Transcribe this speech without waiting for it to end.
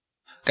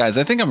Guys,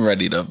 I think I'm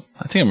ready to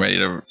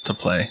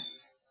play.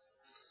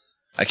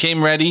 I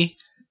came ready,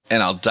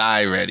 and I'll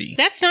die ready.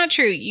 That's not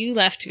true. You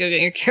left to go get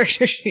your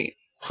character sheet.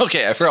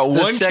 Okay, I forgot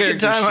The second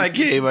time I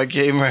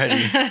came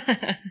ready.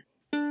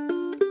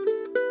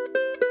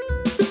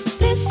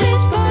 This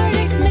is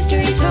Bardic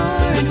Mystery Tour,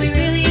 and we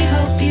really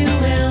hope you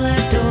will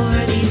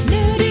adore these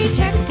new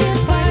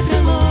detective parts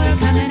galore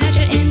coming at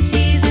you in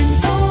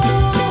season 4.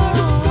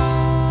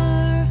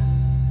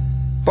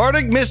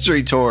 Bardic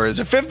Mystery Tour is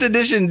a 5th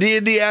edition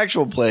D&D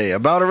actual play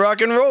about a rock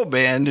and roll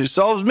band who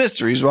solves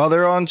mysteries while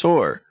they're on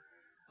tour.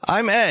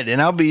 I'm Ed,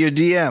 and I'll be your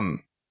DM.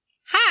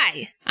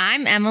 Hi,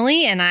 I'm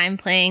Emily, and I'm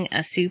playing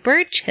a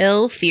super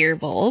chill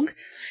Firbolg.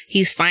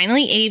 He's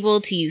finally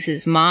able to use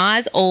his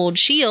ma's old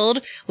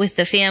shield with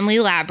the family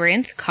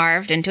labyrinth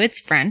carved into its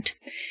front.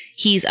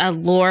 He's a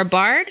lore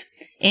bard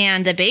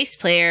and the bass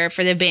player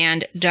for the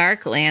band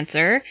Dark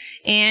Lancer,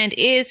 and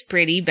is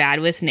pretty bad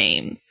with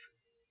names.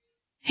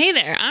 Hey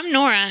there, I'm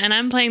Nora, and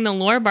I'm playing the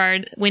lore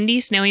bard,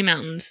 Windy Snowy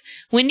Mountains.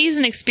 Windy's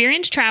an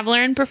experienced traveler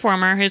and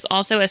performer who's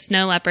also a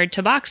snow leopard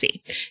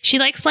tabaxi. She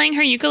likes playing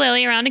her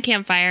ukulele around a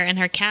campfire, and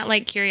her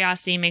cat-like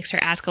curiosity makes her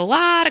ask a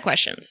lot of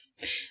questions.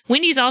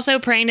 Windy's also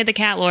praying to the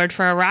Cat Lord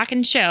for a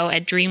rockin' show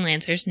at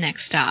Dreamlancer's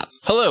next stop.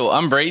 Hello,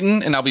 I'm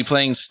Brayton, and I'll be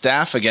playing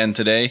Staff again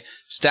today.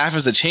 Staff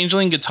is a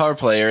changeling guitar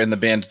player in the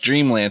band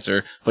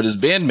Dreamlancer, but his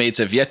bandmates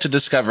have yet to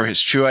discover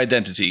his true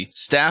identity.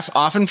 Staff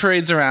often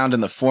parades around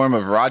in the form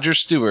of Roger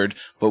Stewart,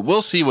 but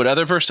we'll see what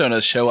other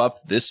personas show up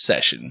this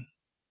session.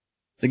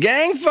 The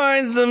gang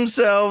finds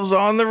themselves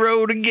on the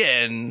road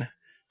again,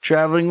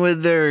 traveling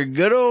with their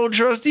good old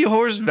trusty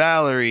horse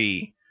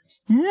Valerie.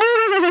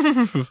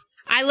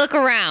 I look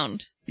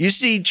around. You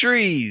see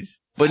trees,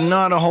 but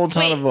not a whole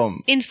ton of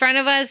them. In front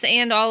of us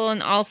and all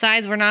on all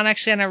sides, we're not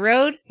actually on a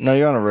road? No,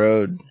 you're on a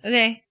road.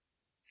 Okay.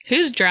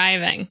 Who's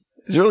driving?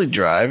 Is it really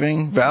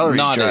driving? Valerie's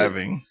Not it.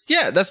 driving.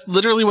 Yeah, that's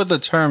literally what the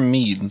term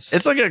means.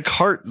 It's like a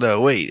cart,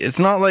 though. Wait, it's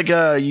not like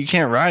you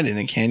can't ride in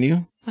it, can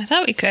you? I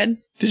thought we could.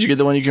 Did you get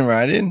the one you can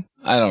ride in?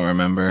 I don't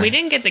remember. We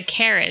didn't get the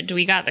carriage,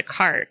 we got the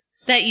cart.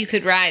 That you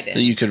could ride in.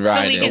 That you could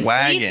ride so we in. can The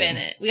wagon. sleep in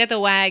it. We got the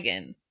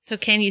wagon. So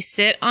can you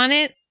sit on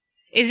it?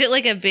 Is it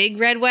like a big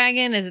red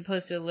wagon as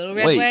opposed to a little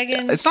red Wait,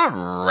 wagon? it's not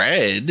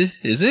red,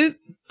 is it?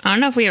 I don't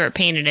know if we ever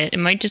painted it. It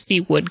might just be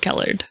wood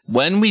colored.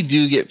 When we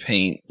do get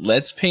paint,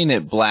 let's paint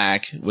it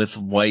black with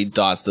white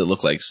dots that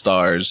look like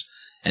stars,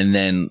 and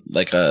then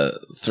like a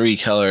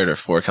 3-colored or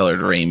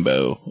 4-colored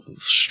rainbow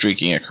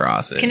streaking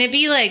across it. Can it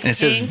be like And it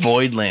says pink,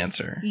 Void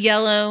Lancer.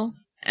 yellow,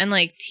 and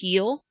like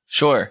teal?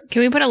 Sure.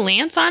 Can we put a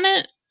lance on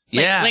it?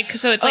 Yeah. Like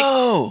so it's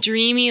like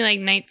dreamy like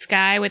night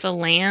sky with a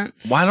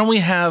lance. Why don't we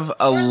have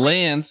a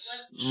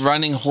lance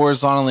running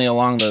horizontally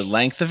along the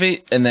length of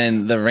it, and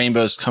then the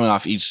rainbows coming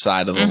off each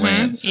side of the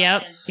lance?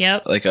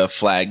 Yep. Like a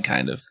flag,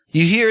 kind of.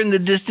 You hear in the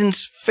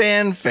distance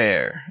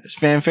fanfare. Is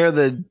fanfare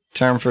the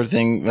term for a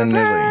thing when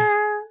there's like...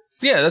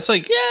 Yeah, that's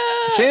like...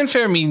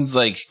 Fanfare means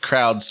like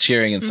crowds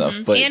cheering and stuff,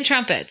 but... And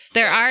trumpets.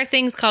 There are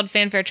things called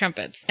fanfare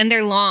trumpets. And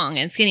they're long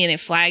and skinny and they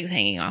have flags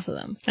hanging off of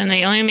them. And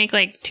they only make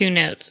like 2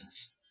 notes.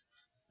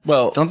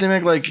 Well, Don't they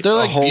make like They're a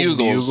like whole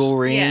bugles. bugle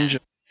range? Yeah.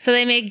 So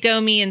they make do,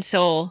 mi, and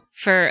sol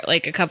for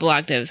like a couple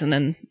octaves. And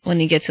then when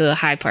you get to the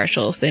high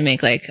partials, they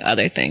make like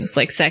other things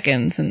like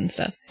seconds and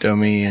stuff. Do,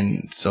 mi,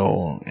 and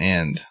sol,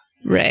 and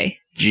Re.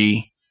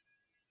 G.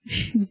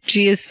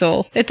 G is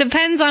sol. It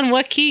depends on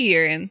what key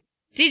you're in.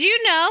 Did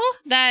you know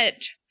that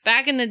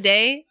back in the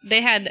day,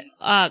 they had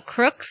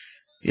crooks?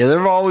 Yeah, there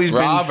have always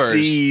Robbers.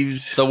 been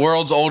thieves. the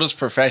world's oldest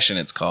profession,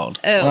 it's called.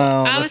 Oh,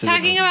 Well, I that's was a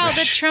talking different about the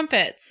profession.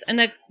 trumpets and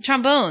the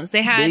trombones.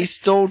 They had... They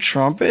stole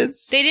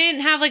trumpets? They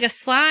didn't have like a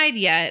slide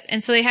yet,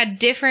 and so they had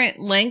different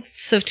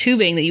lengths of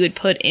tubing that you would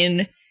put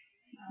in,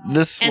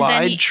 The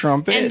slide you-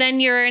 trumpet? and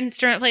then your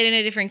instrument played in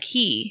a different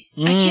key.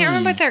 I can't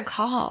remember what they're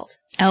called.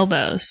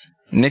 Elbows.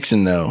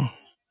 Nixon, though.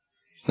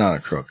 He's not a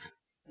crook.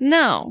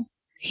 No,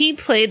 he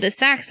played the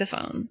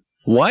saxophone.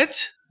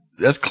 What?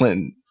 That's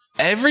Clinton.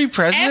 Every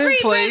president Every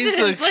plays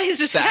president the plays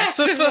the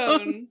saxophone?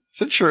 saxophone, Is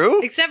that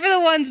true? except for the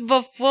ones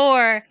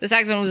before the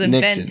saxophone was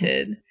Nixon.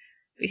 invented,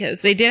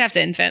 because they did have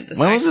to invent the.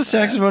 When was the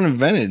saxophone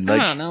invented? I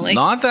don't know, like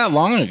Not that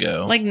long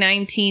ago.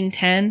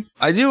 1910.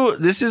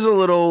 This is a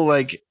little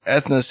like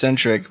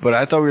ethnocentric, but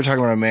I thought we were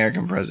talking about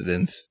American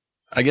presidents.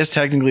 I guess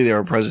technically there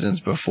were presidents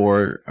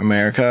before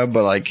America,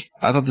 but like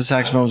I thought the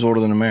saxophone was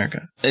older than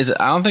America. I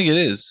don't think it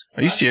is.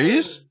 Are you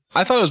serious?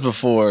 I thought it was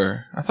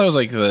before. I thought it was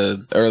like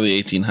the early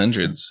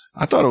 1800s.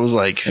 I thought it was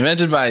like,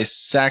 Invented by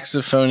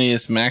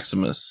Saxophonius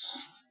Maximus.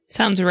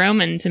 Sounds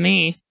Roman to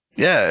me.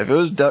 yeah, if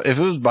it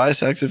was by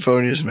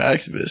Saxophonius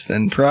Maximus,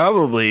 then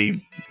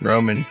probably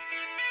Roman.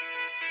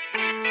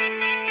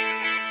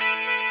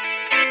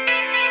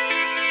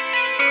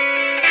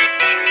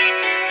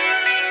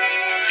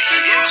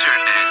 The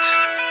internet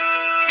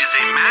is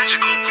a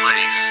magical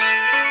place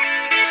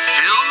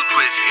filled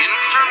with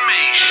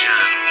information.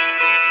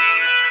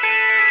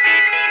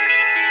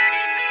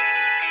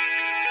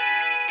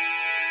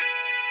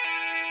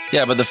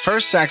 Yeah, but the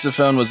first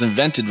saxophone was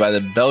invented by the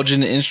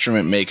Belgian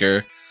instrument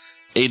maker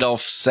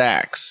Adolf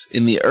Sachs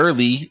in the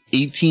early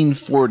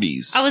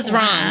 1840s. I was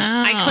wrong.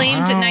 I Wow. claimed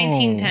Wow.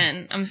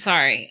 1910. I'm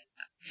sorry.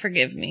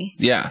 Forgive me.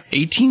 Yeah.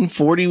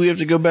 1840, we have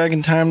to go back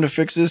in time to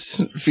fix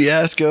this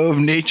fiasco of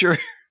nature.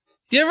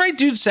 Yeah, right,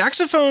 dude.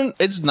 Saxophone,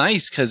 it's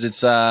nice because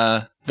it's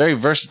a very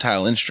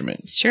versatile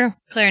instrument. It's true.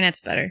 Clarinet's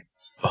better.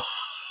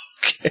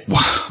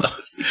 Wow.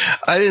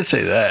 I didn't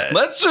say that.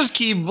 Let's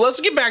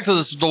get back to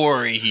the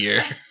story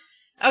here.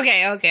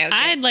 Okay.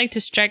 I'd like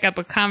to strike up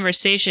a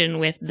conversation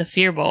with the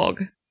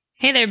Fearbolg.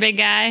 Hey there, big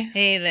guy.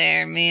 Hey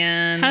there,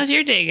 man. How's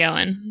your day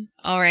going?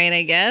 All right,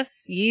 I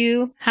guess.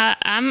 You?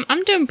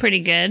 I'm doing pretty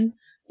good.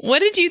 What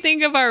did you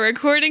think of our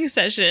recording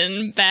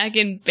session back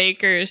in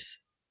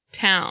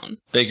Bakerstown?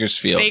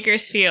 Bakersfield.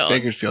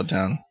 Bakersfield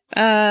Town.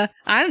 I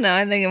don't know.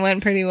 I think it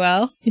went pretty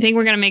well. You think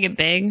we're gonna make it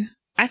big?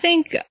 I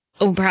think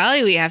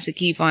probably we have to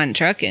keep on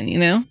trucking, you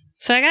know?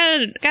 So I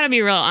gotta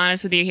be real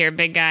honest with you here,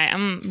 big guy.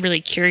 I'm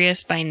really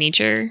curious by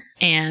nature,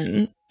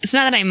 and it's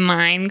not that I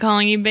mind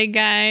calling you big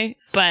guy,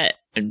 but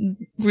I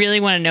really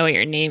want to know what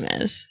your name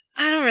is.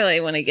 I don't really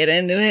want to get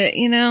into it,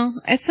 you know?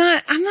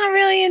 I'm not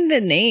really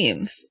into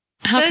names.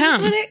 How So I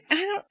just come?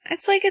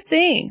 it's like a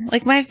thing.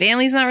 Like my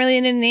family's not really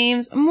into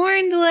names. I'm more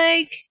into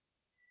like,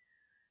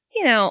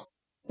 you know,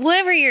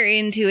 whatever you're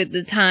into at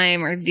the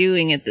time or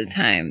doing at the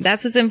time.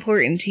 That's what's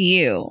important to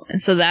you.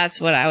 And so that's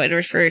what I would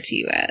refer to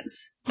you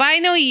as. But I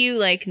know you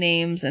like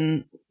names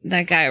and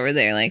that guy over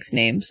there likes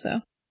names,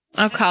 so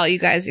I'll call you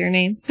guys your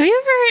names. Have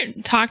you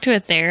ever talked to a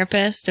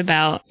therapist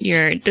about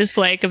your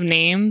dislike of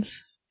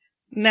names?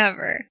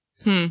 Never.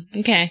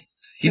 Okay.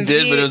 He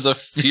did, but it was a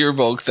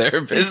Fearbolg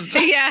therapist.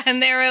 Yeah,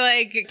 and they were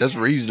like, That's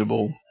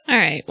reasonable. All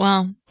right.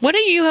 Well, what are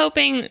you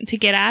hoping to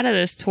get out of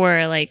this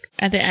tour? Like,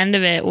 at the end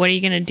of it, what are you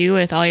going to do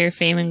with all your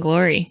fame and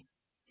glory?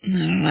 I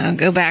don't know,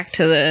 go back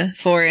to the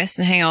forest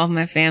and hang out with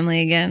my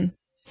family again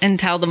and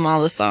tell them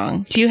all the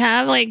songs. Do you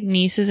have, like,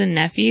 nieces and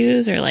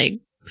nephews or, like,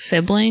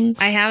 siblings?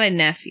 I have a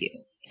nephew,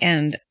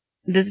 and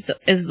this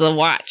is the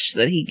watch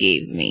that he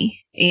gave me.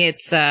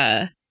 It's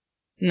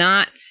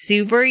not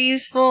super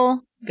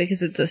useful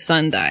because it's a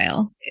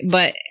sundial,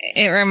 but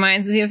it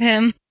reminds me of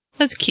him.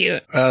 That's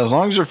cute. As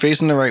long as you're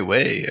facing the right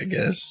way, I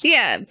guess.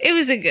 Yeah, it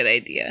was a good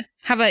idea.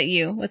 How about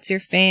you? What's your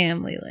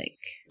family like?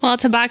 Well,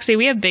 Tabaxi,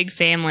 we have big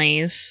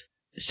families,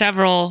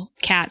 several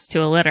cats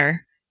to a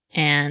litter,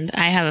 and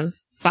I have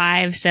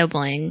 5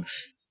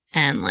 siblings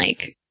and,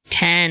 like,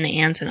 10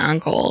 aunts and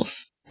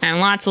uncles. And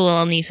lots of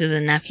little nieces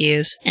and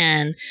nephews.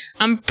 And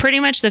I'm pretty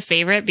much the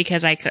favorite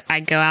because I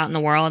go out in the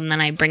world and then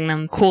I bring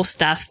them cool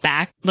stuff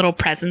back, little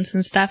presents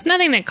and stuff.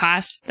 Nothing that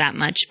costs that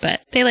much,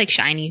 but they like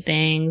shiny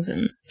things.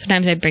 And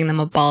sometimes I bring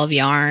them a ball of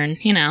yarn,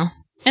 you know.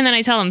 And then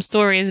I tell them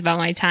stories about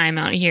my time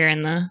out here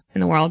in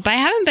the world. But I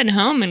haven't been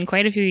home in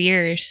quite a few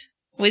years.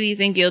 What do you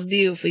think you'll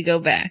do if we go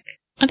back?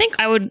 I think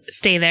I would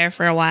stay there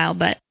for a while,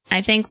 but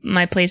I think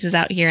my place is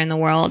out here in the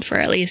world for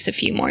at least a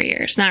few more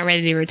years. Not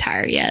ready to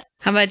retire yet.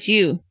 How about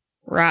you,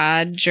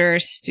 Roger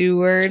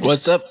Stewart?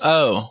 What's up?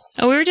 Oh,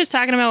 We were just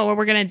talking about what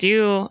we're going to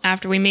do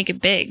after we make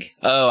it big.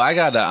 I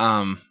got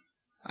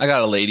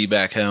a lady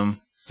back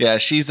home. Yeah,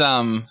 she's,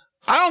 I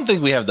don't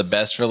think we have the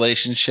best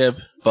relationship,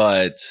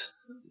 but,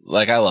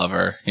 like, I love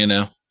her, you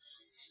know?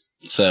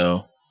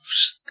 So,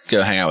 just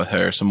go hang out with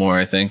her some more,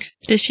 I think.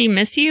 Does she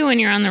miss you when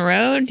you're on the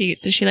road?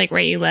 Does she, like,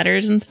 write you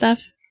letters and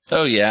stuff?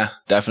 Oh, yeah,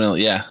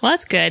 definitely, yeah. Well,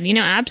 that's good. You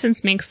know,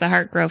 absence makes the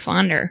heart grow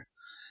fonder.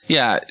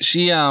 Yeah,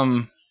 she,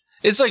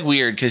 it's, like,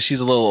 weird, because she's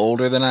a little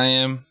older than I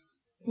am,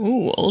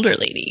 Ooh, older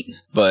lady.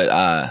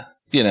 but,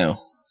 you know,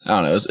 I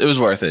don't know, it was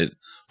worth it.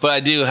 But I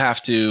do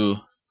have to,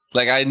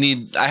 like, I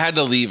had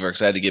to leave her,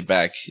 because I had to get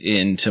back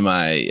into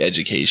my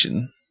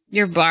education.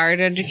 Your bard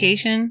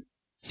education?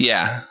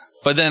 Yeah,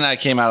 but then I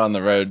came out on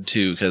the road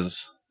too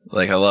because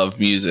like I love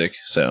music.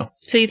 So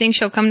So you think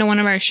she'll come to one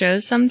of our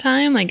shows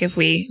sometime? Like if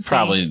we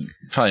probably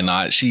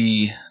not.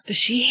 She Does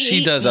she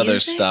hate does other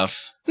music?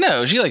 stuff.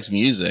 No, she likes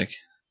music.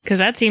 because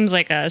that seems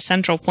like a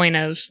central point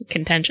of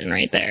contention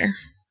right there.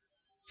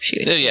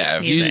 She Yeah,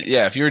 hates music.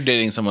 if you were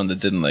dating someone that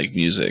didn't like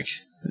music,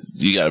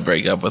 you got to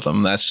break up with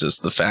them. That's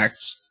just the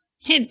facts.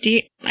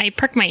 Hey, I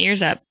perk my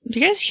ears up. Do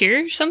you guys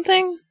hear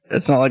something?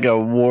 It's not like a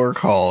war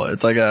call.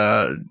 It's like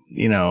a,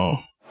 you know.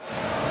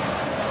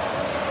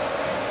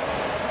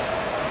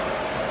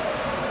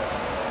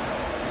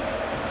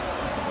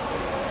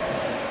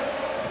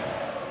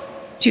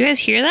 Do you guys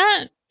hear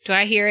that? Do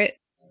I hear it?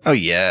 Oh,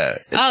 yeah.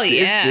 Oh,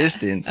 yeah. It's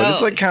distant, but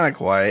it's Oh. like kind of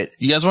quiet.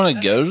 You guys want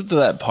to go to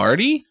that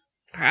party?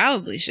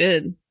 Probably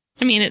should.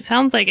 I mean, it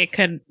sounds like it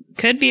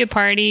could be a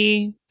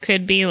party,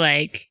 could be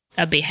like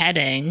a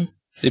beheading.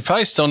 They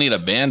probably still need a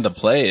band to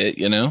play it,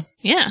 you know?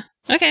 Yeah.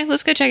 Okay,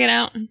 let's go check it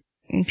out.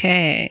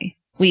 Okay.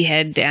 We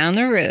head down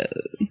the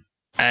road.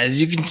 As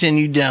you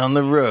continue down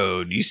the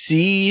road, you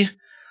see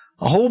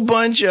a whole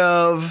bunch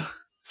of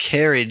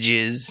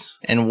carriages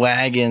and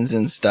wagons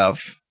and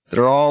stuff that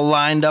are all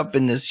lined up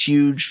in this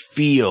huge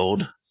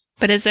field.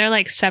 But is there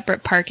like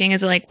separate parking?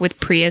 Is it like with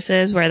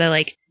Priuses where they're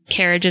like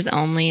carriages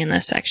only in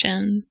this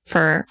section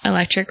for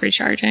electric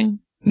recharging?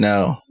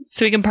 No.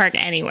 So we can park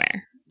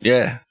anywhere.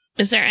 Yeah.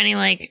 Is there any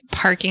like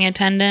parking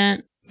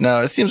attendant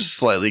No, it seems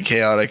slightly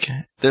chaotic.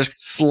 There's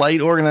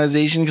slight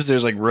organization because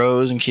there's like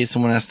rows in case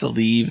someone has to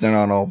leave. They're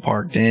not all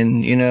parked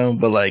in, you know,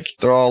 but like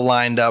they're all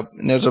lined up.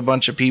 And there's a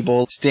bunch of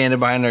people standing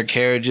behind their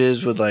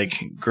carriages with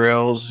like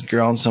grills,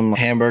 grilling some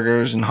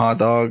hamburgers and hot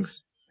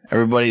dogs.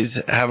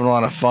 Everybody's having a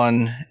lot of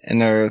fun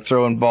and they're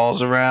throwing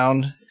balls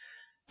around.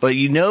 But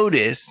you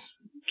notice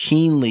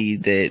keenly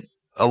that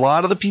a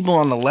lot of the people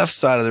on the left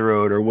side of the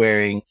road are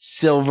wearing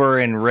silver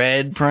and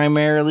red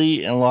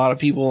primarily, and a lot of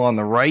people on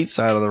the right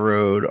side of the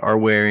road are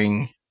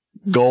wearing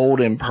gold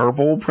and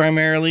purple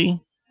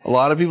primarily. A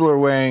lot of people are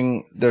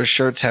wearing, their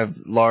shirts have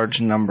large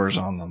numbers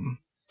on them.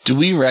 Do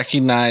we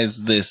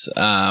recognize this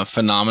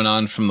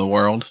phenomenon from the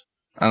world?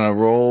 I'm gonna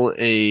roll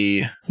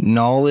a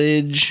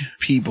knowledge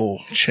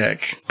people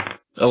check.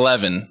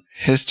 11.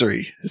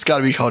 History. It's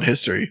gotta be called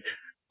history.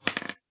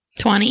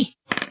 20.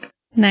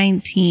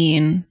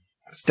 19.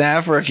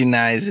 Staff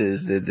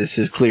recognizes that this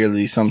is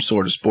clearly some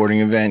sort of sporting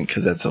event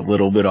because that's a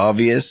little bit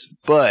obvious.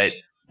 But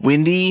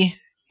Wendy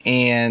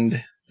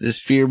and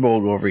this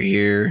Fearbulg over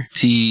here,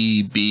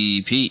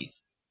 TBP.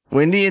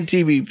 Wendy and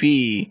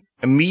TBP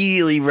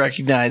immediately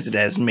recognize it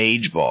as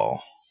Mage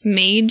Ball.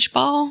 Mage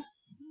ball?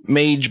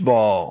 Mage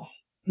Ball.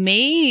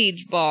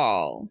 Mage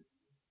Ball.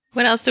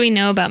 What else do we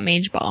know about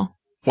Mage ball?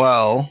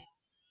 Well,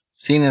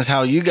 seeing as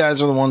how you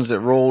guys are the ones that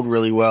rolled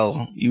really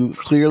well, you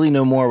clearly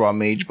know more about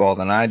Mage Ball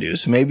than I do.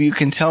 So maybe you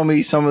can tell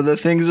me some of the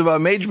things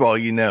about Mage Ball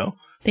you know.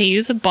 They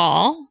use a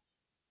ball.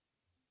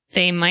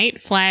 They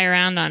might fly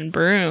around on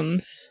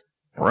brooms.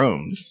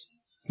 Brooms.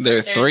 There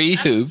are 3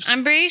 hoops.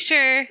 I'm pretty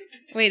sure.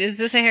 Wait, is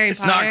this a Harry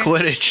It's Potter? not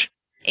Quidditch.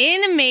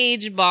 In a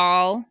Mage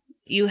Ball,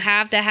 you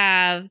have to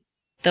have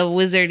the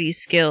wizardy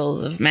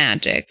skills of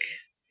magic.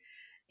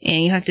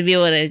 And you have to be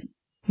able to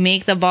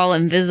make the ball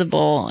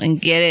invisible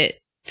and get it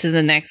to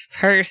the next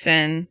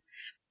person.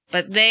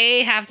 But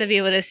they have to be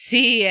able to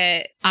see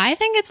it. I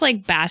think it's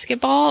like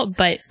basketball,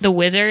 but the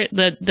wizard,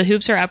 the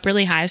hoops are up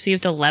really high, so you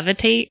have to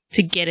levitate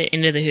to get it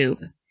into the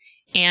hoop.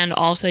 And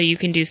also you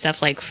can do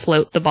stuff like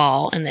float the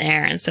ball in the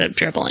air instead of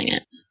dribbling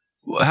it.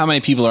 How many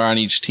people are on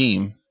each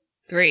team?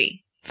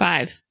 3.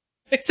 5.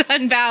 It's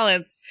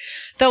unbalanced.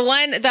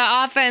 The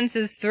offense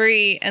is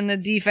 3 and the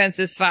defense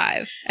is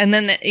 5. And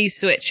then you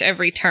switch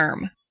every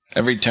term.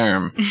 Every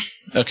term.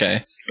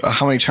 Okay.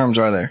 How many terms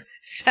are there?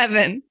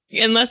 7.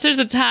 Unless there's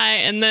a tie,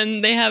 and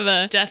then they have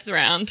a death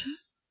round.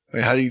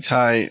 Wait, how do you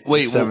tie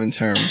Wait, 7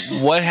 terms?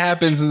 What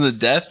happens in the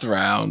death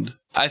round?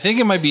 I think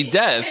it might be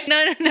death.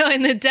 No.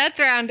 In the death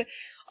round,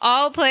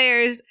 all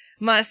players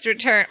must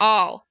return.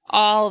 All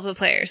of the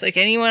players, like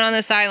anyone on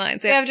the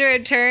sidelines, they have to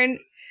return,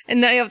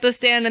 and they have to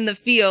stand in the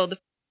field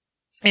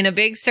in a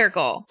big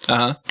circle.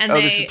 Uh-huh. And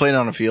This is played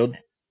on a field?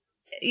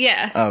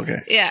 yeah, Oh, okay.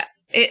 yeah.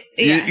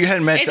 You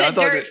hadn't mentioned. It's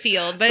a dirt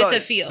field, but it's a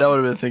field. That would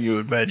have been the thing you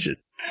would mention.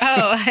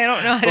 Oh, I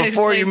don't know how to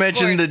Before you explain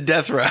mentioned the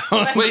sports. death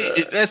round.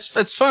 Wait,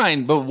 that's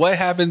fine, but what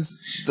happens?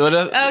 What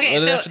do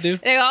they have to do?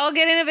 They all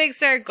get in a big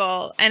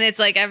circle, and it's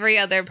like every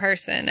other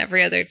person,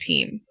 every other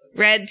team.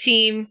 Red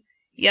team,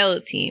 yellow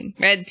team.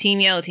 Red team,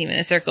 yellow team in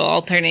a circle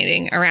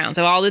alternating around.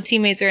 So all the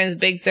teammates are in this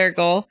big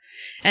circle,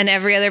 and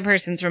every other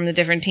person's from a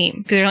different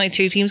team. Because there are only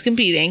 2 teams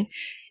competing.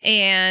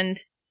 And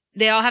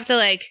they all have to,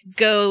 like,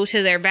 go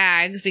to their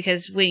bags,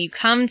 because when you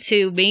come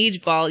to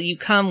Mage Ball, you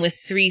come with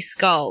 3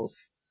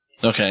 skulls.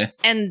 Okay.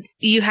 And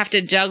you have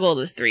to juggle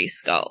the 3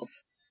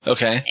 skulls.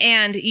 Okay.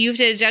 And you have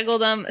to juggle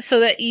them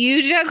so that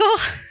you juggle,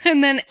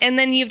 and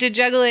then you have to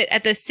juggle it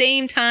at the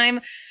same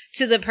time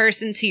to the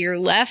person to your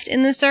left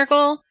in the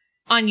circle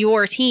on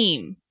your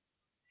team,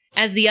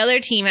 as the other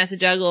team has to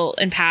juggle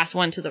and pass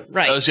one to the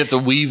right. Oh, so you have to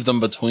weave them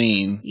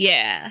between.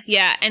 Yeah,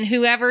 and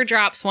whoever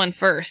drops one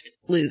first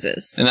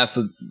loses. And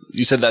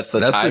you said that's the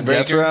That's the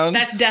death tiebreaker? round?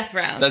 That's death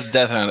round. That's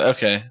death round.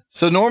 Okay.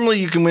 So normally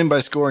you can win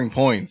by scoring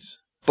points,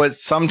 but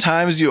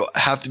sometimes you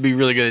have to be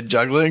really good at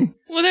juggling.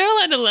 Well, they're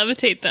allowed to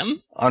levitate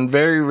them. On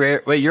very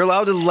rare... Wait, you're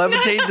allowed to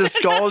levitate the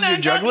skulls you're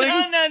juggling?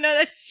 No,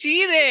 that's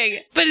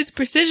cheating. But it's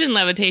precision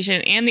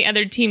levitation, and the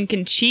other team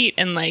can cheat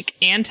and, like,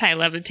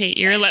 anti-levitate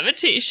your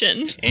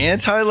levitation.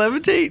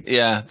 Anti-levitate?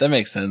 Yeah, that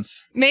makes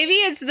sense. Maybe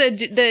it's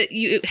the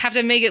you have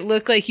to make it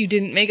look like you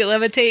didn't make it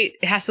levitate.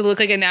 It has to look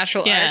like a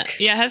natural arc.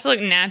 Yeah, it has to look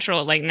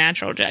natural, like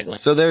natural juggling.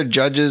 So there are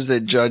judges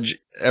that judge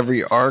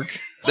every arc?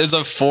 There's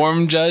a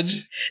form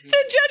judge. The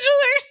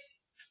judgelers.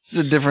 This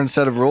is a different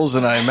set of rules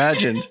than I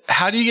imagined.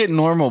 How do you get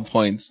normal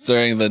points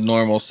during the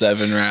normal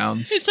 7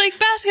 rounds? It's like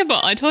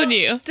basketball, I told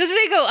you. Doesn't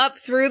it go up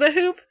through the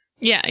hoop?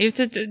 Yeah, you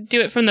have to do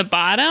it from the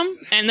bottom,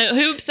 and the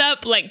hoop's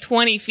up like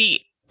 20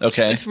 feet.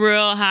 Okay. It's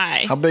real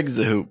high. How big is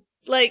the hoop?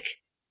 Like,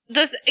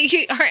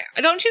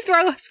 don't you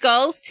throw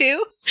skulls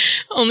too?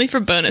 Only for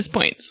bonus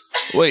points.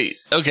 Wait,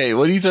 okay,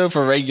 what do you throw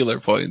for regular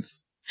points?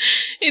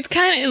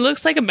 It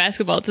looks like a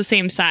basketball. It's the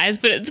same size,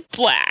 but it's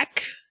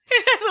black.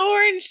 It has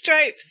orange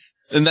stripes.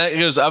 And that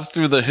goes up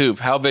through the hoop.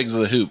 How big's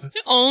the hoop?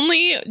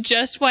 Only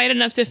just wide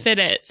enough to fit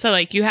it. So,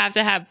 like, you have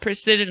to have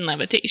precision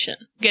levitation.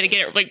 You gotta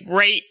get it, like,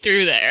 right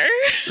through there.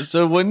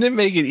 So wouldn't it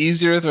make it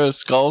easier to throw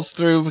skulls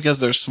through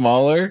because they're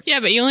smaller? Yeah,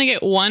 but you only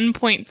get 1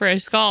 point for a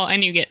skull,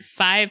 and you get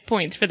 5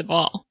 points for the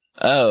ball.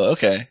 Oh,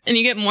 okay. And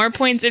you get more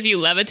points if you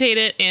levitate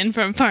it in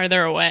from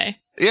farther away.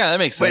 Yeah, that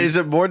makes sense. Wait, is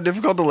it more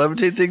difficult to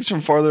levitate things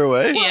from farther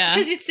away? Yeah.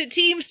 Because it's a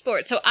team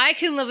sport, so I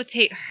can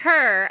levitate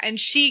her and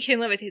she can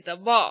levitate the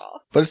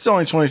ball. But it's still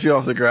only 20 feet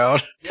off the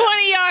ground.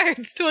 20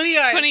 yards, 20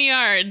 yards. 20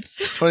 yards.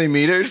 20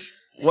 meters?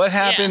 What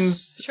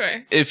happens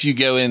Sure. if you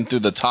go in through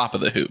the top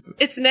of the hoop?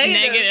 It's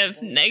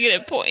negative.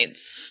 Negative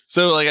points.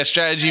 So, like, a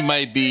strategy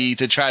might be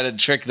to try to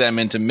trick them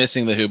into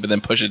missing the hoop and then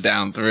push it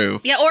down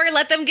through. Yeah, or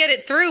let them get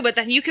it through, but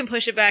then you can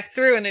push it back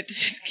through and it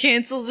just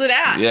cancels it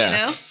out, Yeah. you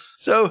know?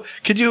 So,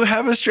 could you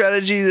have a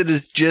strategy that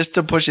is just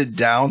to push it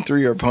down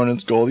through your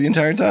opponent's goal the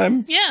entire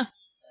time? Yeah.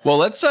 Well,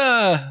 let's,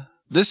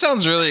 this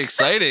sounds really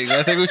exciting.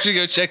 I think we should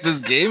go check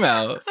this game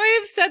out. Are you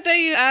upset that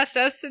you asked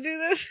us to do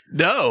this?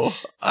 No,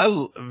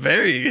 I'm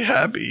very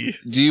happy.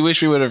 Do you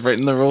wish we would have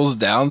written the rules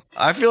down?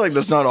 I feel like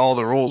that's not all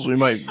the rules. We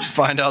might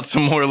find out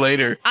some more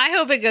later. I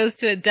hope it goes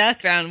to a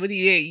death round. What do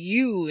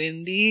you,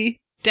 Indy?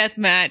 Death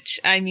match.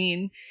 I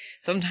mean,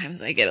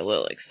 sometimes I get a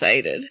little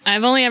excited.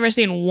 I've only ever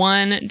seen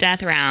one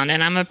death round,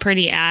 and I'm a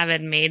pretty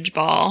avid Mage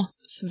Ball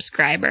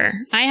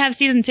subscriber. I have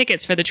season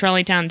tickets for the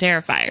Trolleytown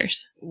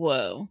Terrifiers.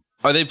 Whoa.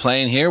 Are they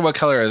playing here? What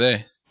color are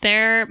they?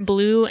 They're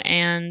blue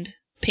and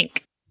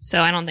pink,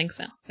 so I don't think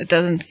so. It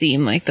doesn't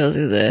seem like those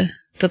are the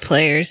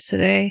players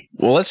today.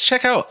 Well, let's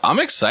check out. I'm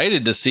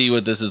excited to see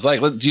what this is like.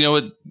 Do you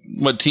know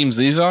what teams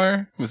these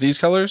are with these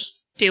colors?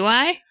 Do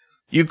I?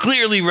 You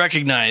clearly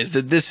recognize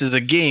that this is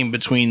a game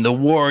between the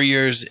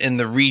Warriors and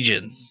the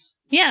Regents.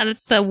 Yeah,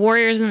 that's the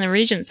Warriors and the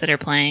Regents that are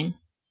playing.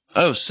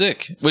 Oh,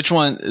 sick. Which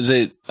one is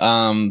it?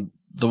 The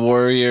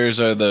Warriors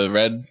are the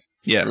red?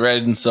 Yeah.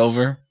 Red and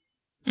silver?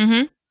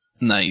 Mm-hmm.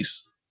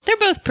 Nice. They're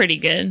both pretty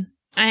good.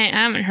 I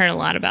haven't heard a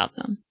lot about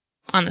them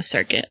on the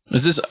circuit.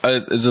 Is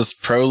this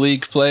pro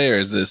league play or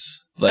is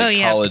this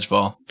like college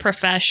ball?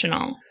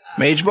 Professional.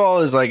 Mage Ball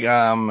is like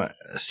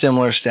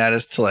similar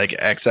status to like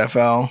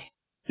XFL.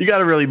 You got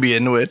to really be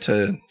into it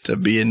to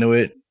be into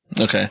it.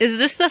 Okay. Is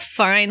this the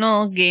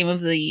final game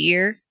of the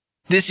year?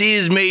 This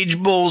is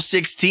Mage Bowl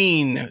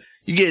 16.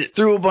 You get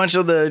through a bunch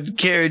of the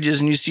carriages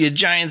and you see a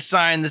giant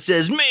sign that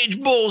says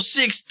Mage Bowl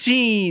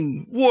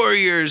 16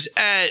 Warriors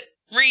at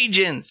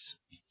Regents.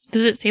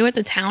 Does it say what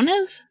the town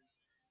is?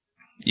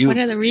 What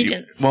are the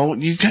Regents?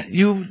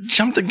 You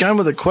jumped the gun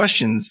with the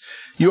questions.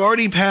 You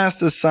already passed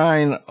the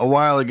sign a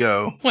while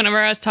ago. Whenever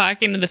I was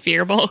talking to the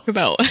Fearbulk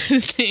about what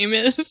his name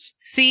is.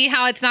 See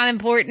how it's not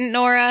important,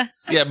 Nora?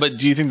 Yeah, but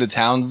do you think the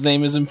town's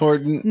name is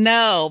important?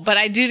 No, but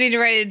I do need to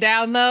write it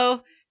down,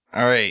 though.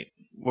 All right.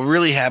 What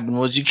really happened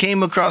was you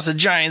came across a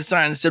giant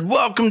sign that said,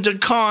 "Welcome to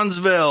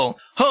Consville,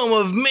 home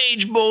of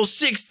Mage Bowl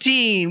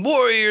 16,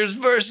 Warriors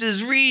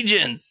versus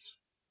Regents."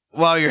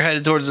 While you're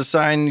headed towards the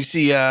sign, you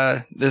see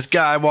this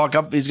guy walk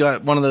up. He's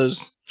got one of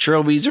those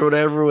trilbies or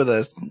whatever with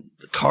a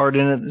card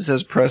in it that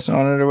says press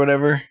on it or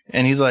whatever.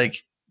 And he's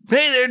like,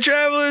 "Hey there,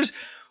 travelers.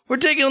 We're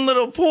taking a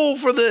little poll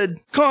for the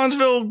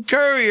Consville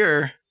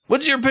Courier.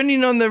 What's your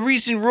opinion on the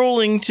recent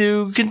ruling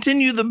to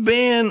continue the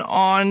ban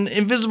on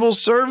Invisible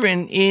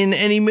Servant in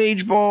any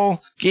Mage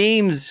Ball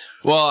games?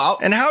 Well,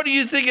 And how do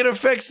you think it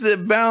affects the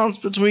balance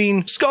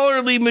between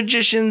scholarly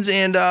magicians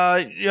and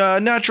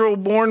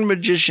natural-born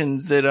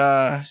magicians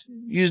that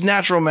use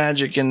natural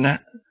magic and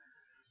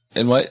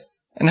what?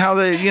 and how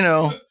they,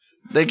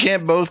 they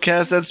can't both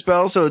cast that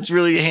spell, so it's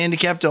really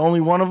handicapped to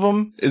only one of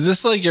them?" Is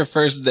this like your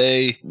first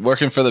day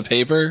working for the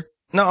paper?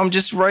 No, I'm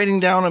just writing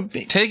down a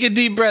big... Take a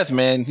deep breath,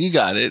 man. You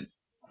got it.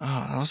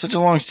 Oh, that was such a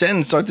long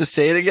sentence. Do I have to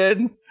say it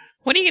again?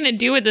 What are you going to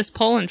do with this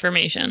poll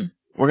information?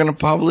 We're going to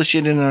publish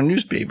it in our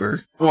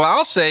newspaper. Well,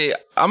 I'll say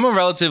I'm a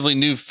relatively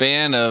new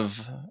fan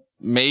of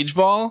Mage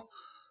Ball,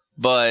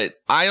 but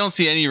I don't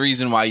see any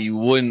reason why you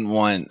wouldn't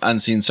want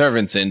Unseen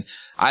Servants in.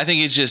 I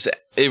think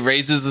it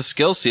raises the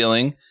skill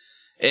ceiling.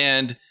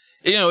 And,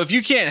 if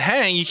you can't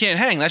hang, you can't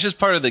hang. That's just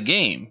part of the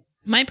game.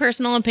 My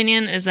personal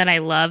opinion is that I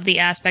love the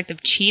aspect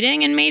of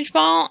cheating in Mage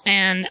Ball,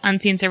 and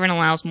Unseen Servant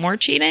allows more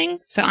cheating,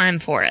 so I'm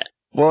for it.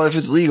 Well, if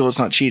it's legal, it's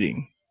not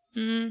cheating.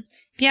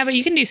 Yeah, but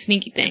you can do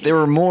sneaky things. If there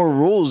were more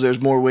rules,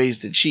 there's more ways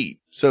to cheat.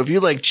 So if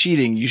you like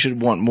cheating, you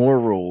should want more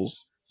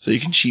rules so you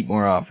can cheat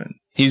more often.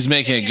 He's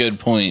making a good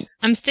point.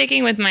 I'm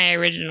sticking with my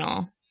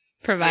original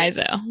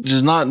proviso. Which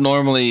is not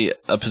normally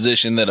a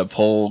position that a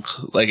poll,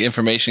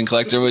 information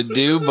collector would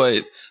do,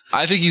 but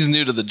I think he's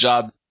new to the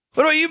job.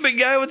 What about you, big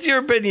guy? What's your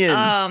opinion?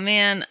 Oh,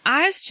 man.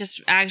 I was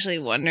just actually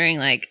wondering,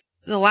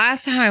 the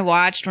last time I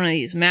watched one of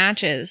these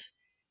matches,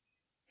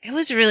 it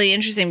was really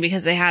interesting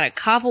because they had a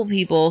couple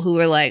people who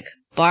were,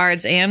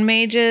 bards and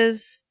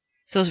mages.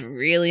 So it was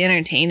really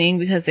entertaining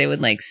because they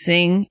would,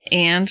 sing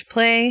and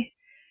play.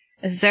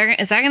 Is that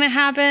going to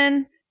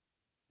happen?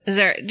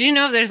 Do you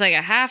know if there's,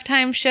 a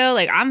halftime show?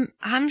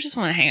 I'm just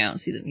want to hang out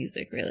and see the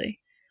music, really.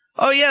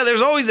 Oh, yeah,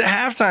 there's always a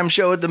halftime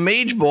show at the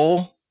Mage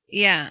Bowl.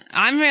 Yeah,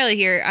 I'm really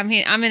here. I'm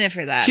in it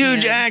for that.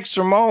 Huge man. acts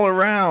from all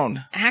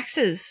around.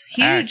 Axes.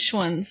 Huge Axe.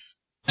 ones.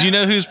 Do you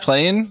know who's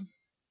playing?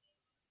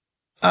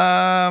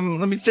 Let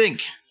me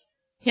think.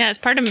 Yeah, as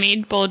part of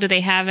Mage Bowl, do they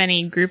have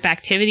any group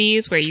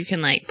activities where you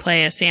can,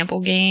 play a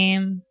sample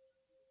game?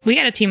 We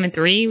got a team of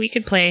 3. We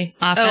could play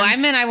offense. Oh, I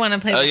meant I want to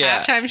play the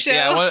halftime show.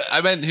 Yeah,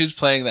 I meant who's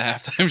playing the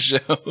halftime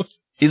show.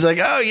 He's like,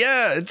 oh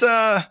yeah,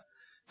 it's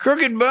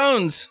Crooked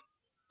Bones.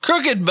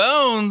 Crooked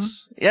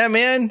Bones. Yeah,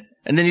 man.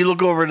 And then you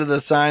look over to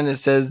the sign that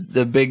says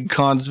the big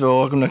Connsville,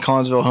 welcome to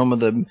Connsville, home of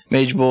the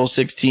Mage Bowl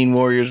 16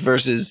 Warriors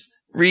versus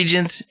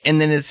Regents. And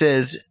then it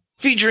says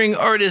featuring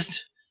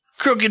artist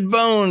Crooked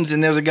Bones.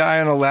 And there's a guy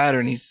on a ladder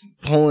and he's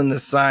pulling the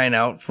sign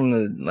out from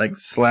the like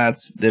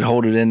slats that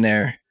hold it in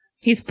there.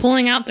 He's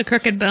pulling out the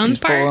Crooked Bones He's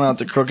part? pulling out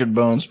the Crooked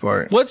Bones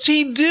part. What's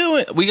he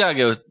doing? We gotta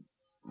go.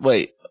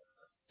 Wait.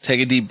 Take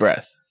a deep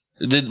breath.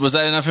 Was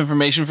that enough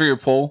information for your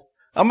poll?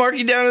 I'll mark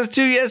you down as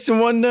 2 yes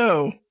and 1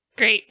 no.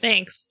 Great,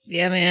 thanks.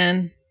 Yeah,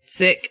 man.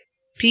 Sick.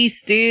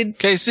 Peace, dude.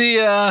 Okay, see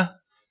ya.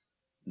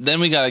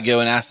 Then we gotta go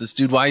and ask this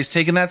dude why he's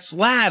taking that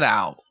slat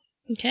out.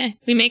 Okay,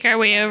 we make our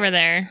way over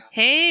there.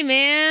 Hey,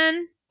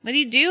 man. What are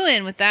you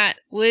doing with that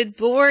wood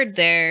board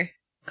there?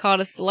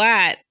 Called a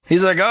slat.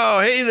 He's like, oh,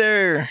 hey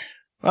there.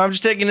 I'm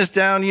just taking this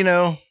down, you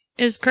know.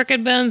 Is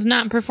Crooked Bones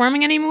not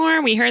performing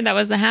anymore? We heard that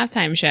was the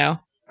halftime show.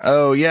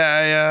 Oh,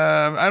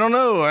 yeah, I don't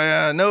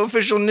know. No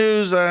official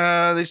news.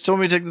 They just told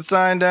me to take the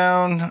sign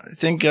down. I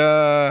think,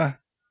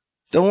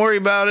 don't worry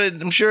about it.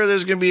 I'm sure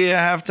there's going to be a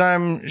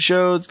halftime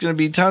show. It's going to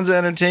be tons of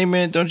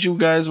entertainment. Don't you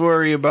guys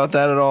worry about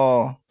that at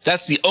all.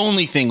 That's the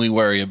only thing we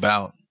worry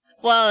about.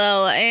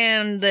 Well,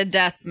 and the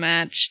death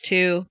match,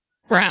 too.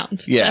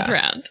 Round. Yeah. Death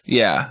round.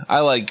 Yeah, I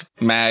like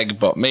Mage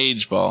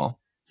Ball.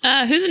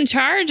 Who's in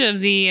charge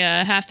of the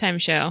halftime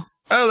show?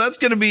 Oh, that's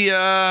going to be,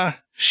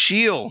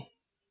 Shield.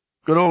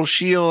 Good old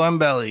Shield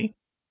Embelly.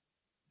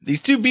 These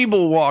 2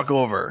 people walk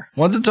over.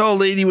 One's a tall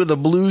lady with a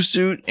blue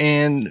suit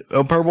and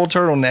a purple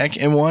turtleneck,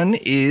 and one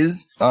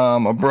is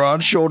a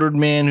broad-shouldered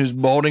man who's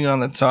balding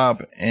on the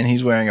top, and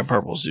he's wearing a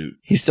purple suit.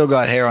 He's still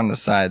got hair on the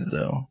sides,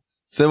 though.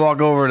 So they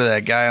walk over to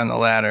that guy on the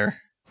ladder.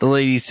 The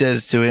lady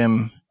says to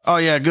him, oh,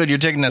 yeah, good, you're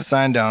taking that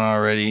sign down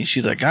already.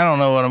 She's like, I don't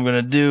know what I'm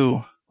going to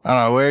do. I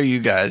don't know, where are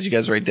you guys? You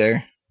guys right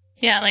there?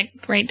 Yeah, like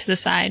right to the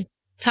side.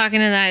 Talking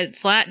to that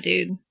slat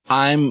dude.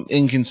 I'm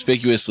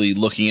inconspicuously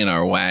looking in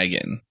our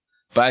wagon,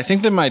 but I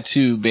think that my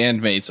 2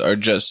 bandmates are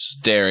just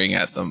staring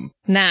at them.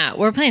 Nah,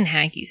 we're playing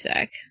hacky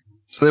sack.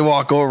 So they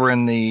walk over,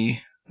 and the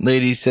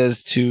lady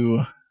says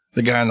to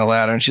the guy on the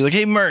ladder, and she's like,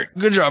 hey, Mert,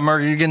 good job,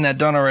 Mert, you're getting that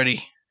done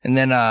already. And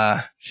then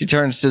she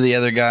turns to the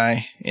other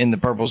guy in the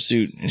purple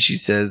suit, and she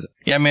says,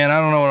 yeah, man, I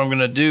don't know what I'm going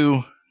to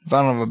do if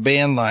I don't have a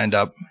band lined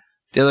up.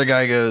 The other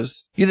guy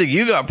goes, you think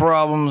you got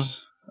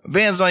problems? A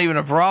band's not even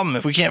a problem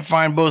if we can't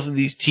find both of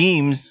these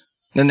teams.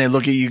 Then they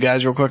look at you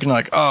guys real quick and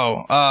like,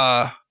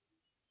 oh,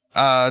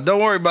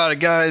 don't worry about it,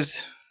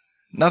 guys.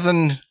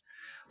 Nothing.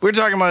 We're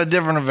talking about a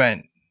different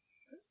event.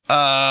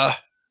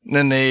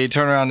 Then they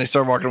turn around and they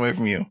start walking away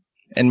from you.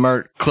 And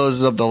Mert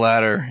closes up the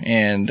ladder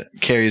and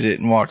carries it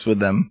and walks with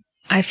them.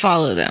 I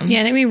follow them. Yeah,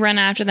 I think we run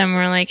after them and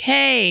we're like,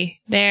 hey,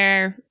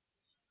 they're...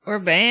 We're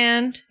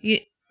banned.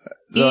 They're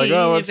like,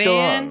 oh, what's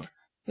going on?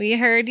 We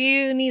heard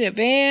you need a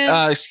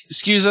band.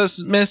 Excuse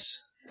us, miss?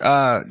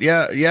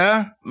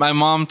 Yeah? My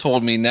mom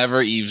told me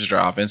never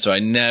eavesdrop, and so I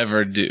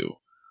never do.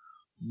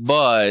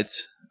 But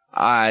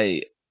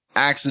I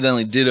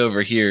accidentally did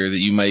overhear that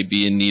you might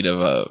be in need of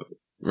a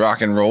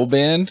rock and roll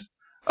band.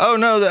 Oh,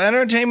 no, the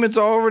entertainment's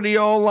already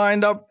all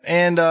lined up,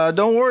 and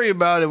don't worry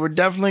about it. We're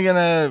definitely we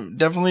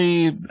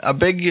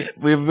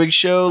have a big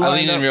show I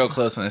lined lean in up. real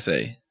close and I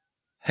say,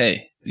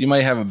 hey, you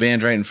might have a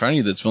band right in front of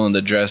you that's willing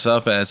to dress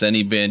up as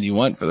any band you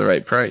want for the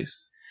right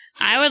price.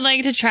 I would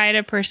like to try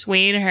to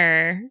persuade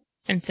her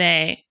and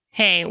say,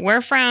 hey,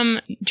 we're from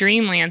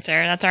Dreamlancer.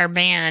 That's our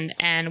band,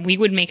 and we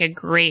would make a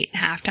great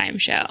halftime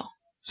show.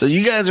 So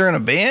you guys are in a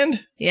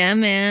band? Yeah,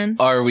 man.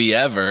 Are we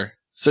ever?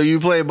 So you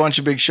play a bunch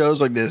of big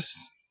shows like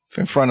this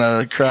in front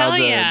of crowds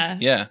Hell yeah.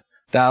 Yeah. of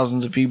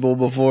thousands of people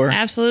before?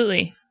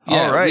 Absolutely.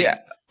 Yeah, All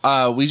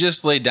right. we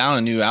just laid down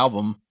a new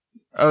album.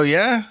 Oh,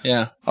 yeah?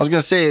 Yeah. I was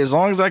going to say, as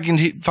long as I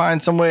can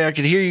find some way I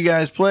could hear you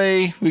guys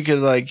play, we could,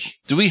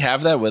 Do we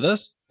have that with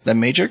us? that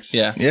Matrix?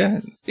 Yeah.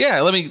 Yeah.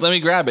 Yeah, let me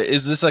grab it.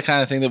 Is this the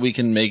kind of thing that we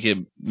can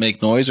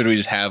make noise, or do we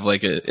just have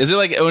is it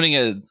like owning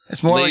a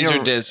It's more laser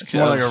like a disc? It's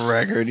more like a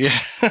record, yeah.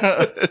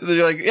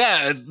 You're like,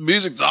 yeah,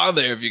 music's on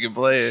there if you can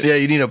play it. Yeah,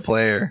 you need a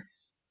player.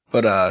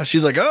 But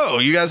she's like, oh,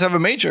 you guys have a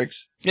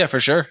Matrix. Yeah, for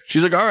sure.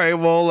 She's like, all right,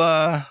 well,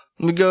 let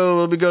me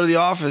go to the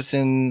office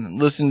and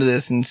listen to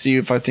this and see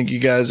if I think you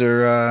guys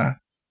are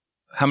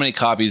How many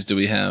copies do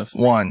we have?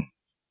 one.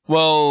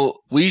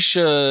 Well, we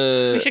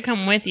should. We should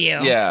come with you.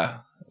 Yeah,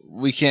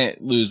 we can't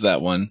lose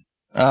that one.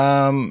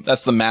 Oh,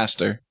 That's the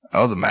master.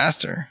 the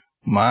master.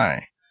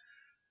 My.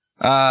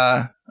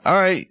 All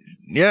right.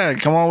 Yeah,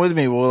 come on with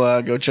me.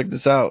 We'll go check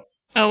this out.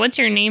 Oh, what's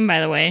your name, by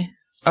the way?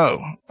 Oh,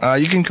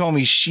 you can call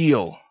me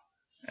Shield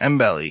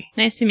Embelly.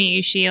 Nice to meet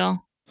you, Sheil.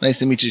 Nice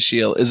to meet you,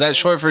 Sheil. Is that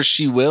short for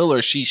she will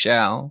or she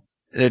shall?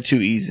 They're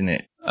two E's in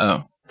it.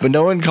 Oh. But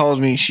no one calls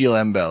me Shield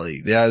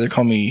Embelly. They either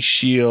call me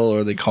Shield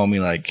or they call me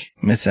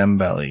Miss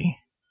Embelly.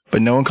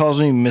 But no one calls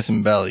me Miss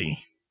Embelly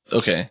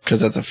Okay. because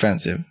that's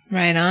offensive.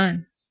 Right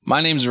on.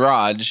 My name's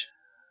Raj.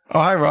 Oh,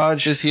 hi,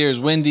 Raj. This here is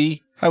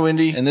Wendy. Hi,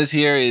 Wendy. And this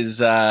here is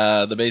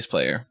the bass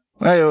player.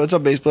 Hey, what's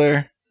up, bass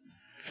player?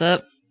 What's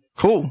up?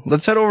 Cool.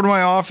 Let's head over to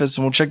my office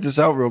and we'll check this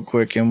out real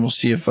quick and we'll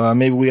see if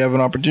maybe we have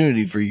an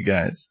opportunity for you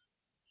guys.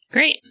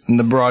 Great. And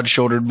the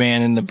broad-shouldered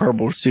man in the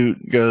purple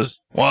suit goes,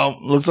 well,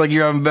 looks like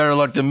you're having better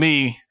luck than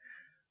me.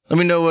 Let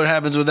me know what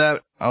happens with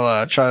that.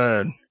 I'll try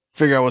to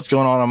figure out what's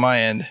going on my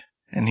end.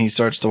 And he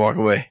starts to walk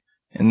away.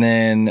 And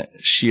then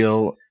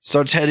Shield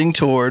starts heading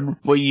toward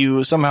what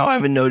you somehow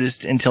haven't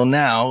noticed until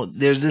now.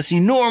 There's this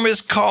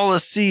enormous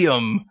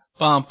coliseum.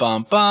 Bum,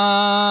 bum,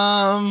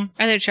 bum.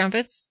 Are there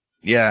trumpets?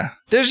 Yeah.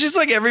 There's just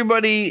like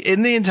everybody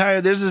in the entire,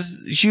 there's this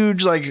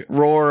huge like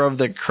roar of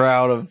the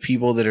crowd of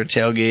people that are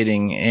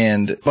tailgating,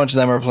 and a bunch of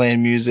them are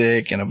playing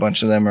music and a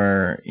bunch of them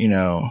are,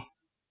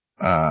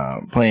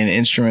 playing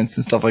instruments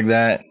and stuff like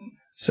that.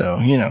 So,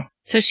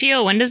 So,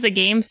 Shio, when does the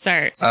game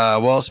start?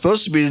 well, it's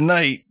supposed to be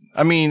tonight.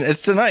 I mean,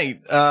 it's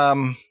tonight.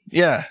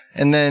 Yeah.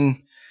 And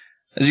then,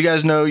 as you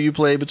guys know, you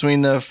play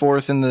between the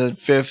 4th and the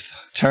 5th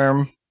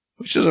term,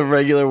 which is a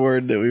regular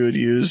word that we would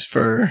use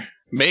for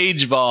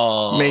Mage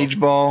Ball. Mage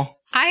Ball.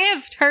 I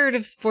have heard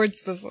of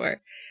sports before.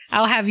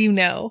 I'll have you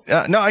know.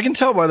 No, I can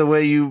tell by the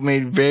way you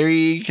made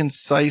very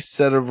concise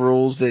set of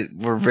rules that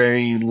were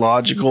very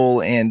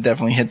logical and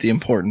definitely hit the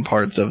important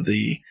parts of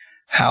the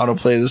how to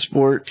play the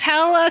sport.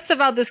 Tell us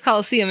about this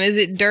Coliseum. Is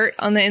it dirt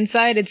on the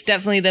inside? It's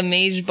definitely the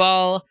Mage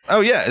Ball.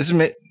 Oh yeah, this is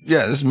Mage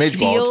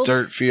Ball. It's Field?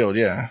 dirt field,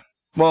 yeah.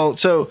 Well,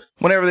 so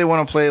whenever they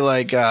want to play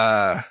like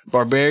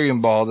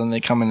Barbarian Ball, then they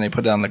come and they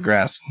put down the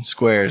grass and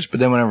squares. But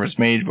then whenever it's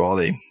Mage Ball,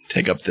 they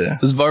take up the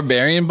Does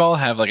Barbarian Ball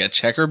have like a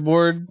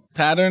checkerboard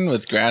pattern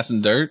with grass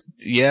and dirt?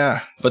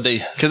 yeah. But they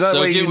that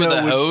soak way you it with know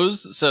a which-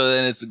 hose, so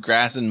then it's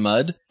grass and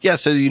mud. Yeah,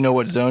 so you know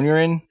what zone you're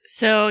in.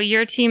 So,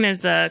 your team is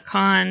the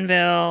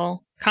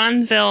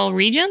Conville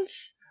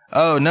Regents?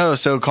 Oh, no.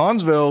 So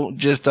Conville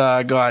just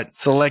got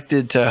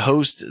selected to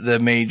host the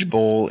Mage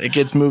Bowl. It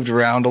gets moved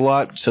around a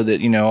lot so that,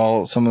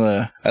 some of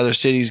the other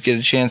cities get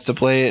a chance to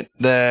play it.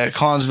 The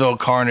Conville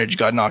Carnage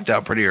got knocked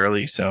out pretty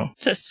early. So,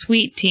 It's a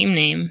sweet team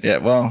name. yeah,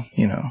 well,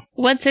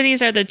 What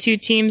cities are the two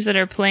teams that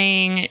are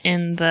playing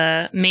in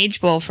the Mage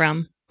Bowl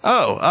from?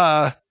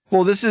 Oh,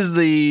 well, this is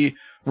the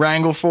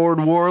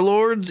Wrangleford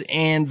Warlords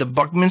and the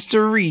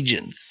Buckminster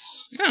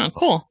Regents. Oh,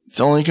 cool. It's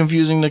only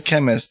confusing to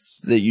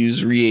chemists that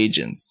use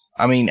reagents.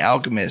 I mean,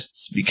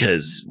 alchemists,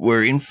 because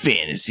we're in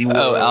fantasy world.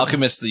 Oh,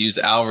 alchemists that use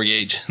owl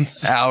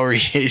reagents. Our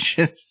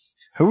reagents.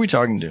 Who are we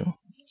talking to?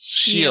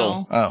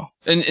 Shield. Oh.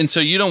 And so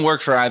you don't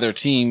work for either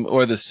team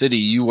or the city.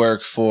 You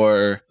work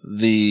for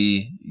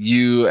the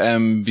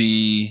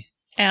UMBL?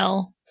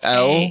 L.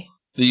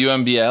 The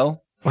UMBL?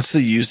 What's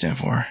the U stand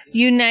for?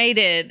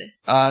 United.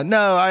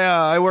 No,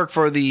 I work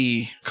for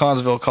the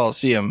Conville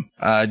Coliseum.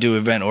 I do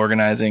event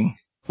organizing.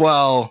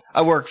 Well,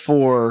 I work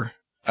for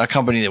a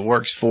company that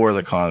works for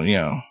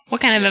the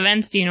What kind of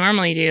events do you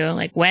normally do?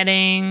 Like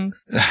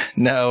weddings?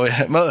 No,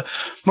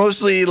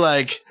 mostly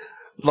like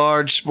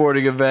large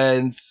sporting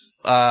events,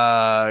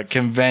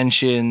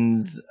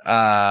 conventions,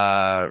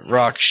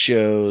 rock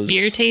shows.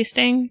 Beer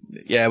tasting?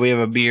 Yeah, we have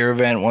a beer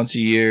event once a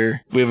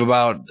year. We have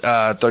about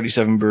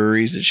 37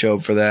 breweries that show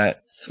up for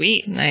that.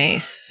 Sweet.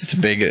 Nice. It's a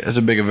big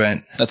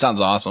event. That sounds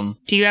awesome.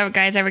 Do you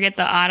guys ever get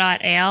the Odd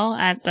Ale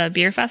at the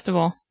beer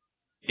festival?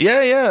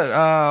 Yeah.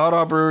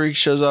 Odd Brewery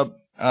shows up.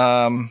 They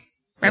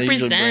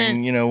usually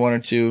Represent. bring, one or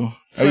two.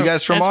 Are you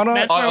guys from That's- Odd?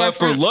 that's where we're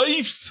For from.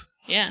 life.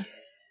 Yeah.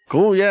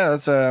 Cool. Yeah,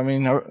 that's.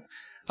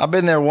 I've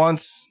been there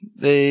once.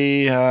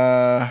 They,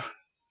 I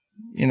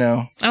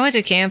went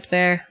to camp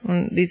there.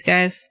 These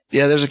guys.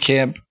 yeah, there's a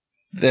camp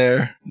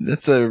there.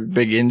 That's a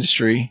big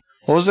industry.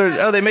 What was there?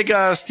 Oh, they make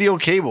steel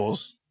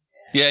cables.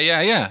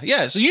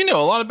 Yeah. So you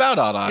know a lot about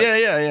Odd.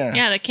 Yeah.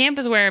 Yeah, the camp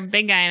is where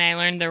Big Guy and I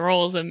learned the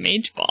rules of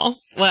Mage Ball.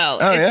 Well,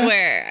 Oh, it's yeah?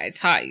 where I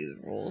taught you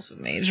the rules of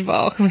Mage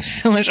Ball because I'm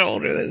so much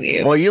older than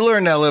you. Well, you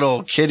learned that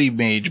little kiddie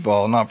Mage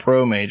Ball, not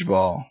Pro Mage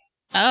Ball.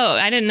 Oh,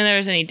 I didn't know there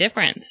was any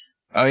difference.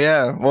 Oh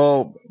yeah.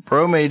 Well,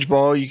 Pro Mage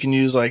Ball, you can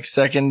use like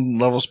 2nd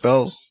level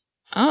spells.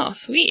 Oh,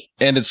 sweet.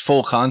 And it's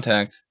full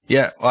contact.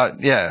 Yeah,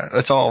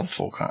 it's all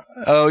full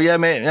Oh yeah,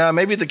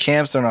 maybe at the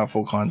camps they're not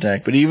full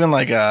contact, but even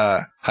like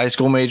high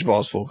school Mage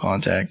Ball is full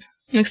contact.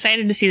 I'm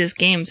excited to see this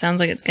game.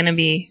 Sounds like it's going to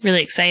be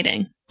really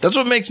exciting. That's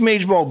what makes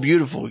Mage Ball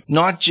beautiful.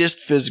 Not just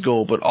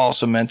physical, but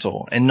also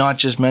mental, and not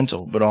just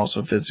mental, but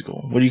also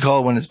physical. What do you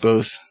call it when it's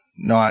both?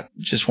 Not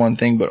just one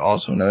thing, but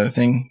also another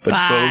thing, but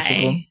it's both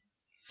of them.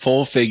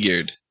 Full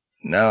figured.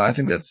 No, I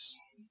think that's.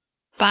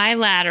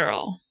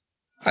 Bilateral.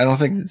 I don't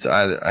think it's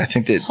either. I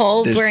think that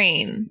Whole there's-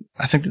 brain.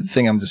 I think the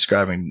thing I'm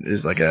describing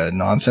is like a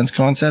nonsense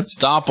concept.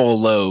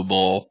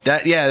 Doppelobel.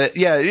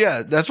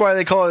 Yeah. That's why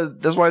they call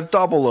it. That's why it's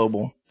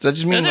doppellobel. Does that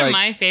just mean Those are like?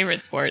 my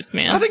favorite sports,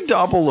 man. I think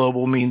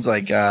doppellobel means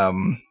like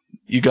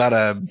you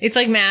gotta. It's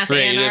like math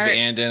and Creative art.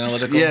 and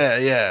analytical.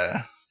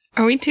 Yeah.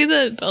 Are we to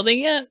the building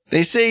yet?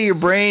 They say your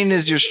brain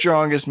is your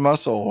strongest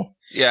muscle,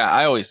 Yeah,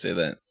 I always say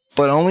that.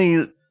 but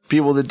only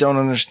people that don't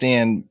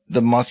understand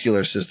the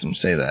muscular system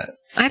say that.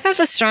 I thought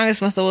the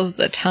strongest muscle was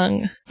the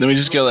tongue. Then we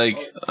just go like,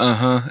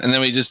 and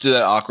then we just do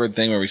that awkward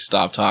thing where we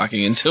stop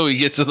talking until we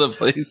get to the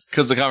place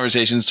because the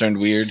conversation's turned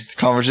weird. The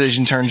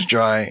conversation turns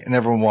dry, and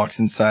everyone walks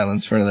in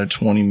silence for another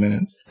 20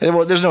 minutes.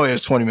 Well, there's no way it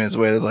was 20 minutes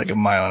away. There's like a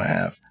mile and a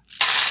half.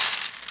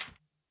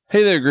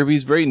 Hey there,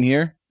 groupies. Brayden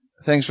here.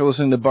 Thanks for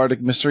listening to Bardic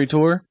Mystery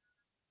Tour.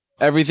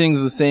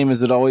 Everything's the same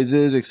as it always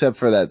is, except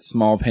for that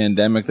small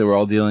pandemic that we're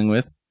all dealing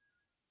with.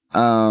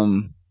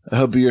 I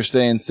hope you're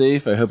staying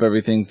safe. I hope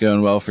everything's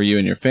going well for you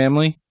and your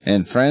family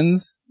and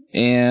friends.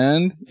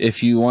 And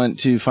if you want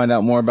to find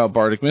out more about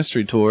Bardic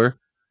Mystery Tour,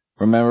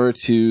 remember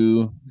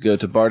to go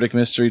to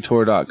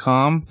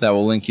bardicmysterytour.com. That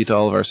will link you to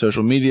all of our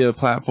social media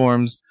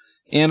platforms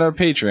and our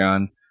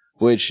Patreon,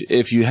 which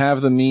if you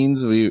have the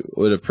means, we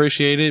would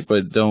appreciate it,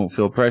 but don't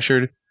feel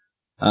pressured.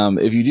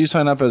 If you do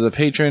sign up as a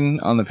patron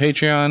on the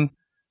Patreon,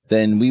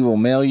 then we will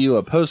mail you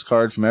a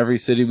postcard from every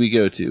city we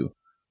go to.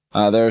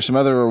 There are some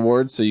other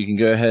rewards, so you can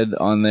go ahead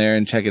on there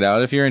and check it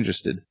out if you're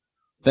interested.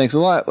 Thanks a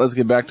lot. Let's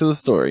get back to the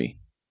story.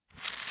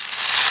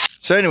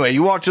 So anyway,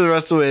 you walk to the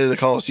rest of the way to the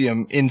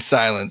Coliseum in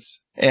silence.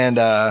 And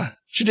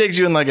she takes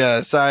you in like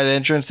a side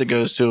entrance that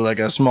goes to like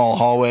a small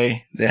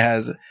hallway that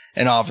has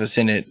an office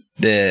in it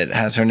that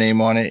has her name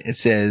on it. It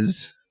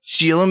says,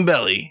 Sheila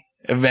Belly,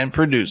 event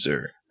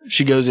producer.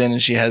 She goes in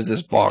and she has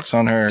this box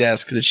on her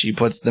desk that she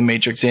puts the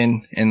matrix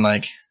in and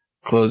like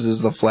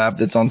closes the flap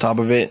that's on top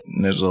of it.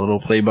 And there's a little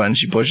play button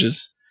she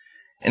pushes.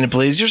 And it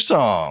plays your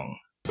song.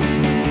 Bad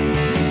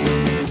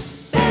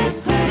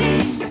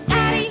pudding, out of your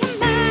mind.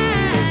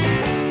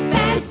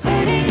 Bad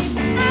pudding,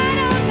 I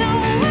don't know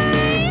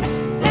why.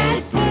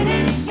 Bad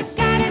pudding, you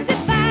gotta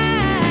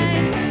divide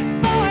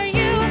for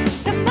you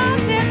to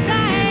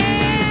multiply.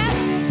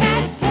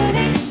 Bad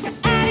pudding,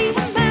 out of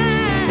your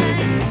mind.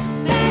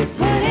 Bad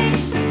pudding,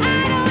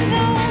 I don't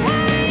know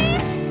why.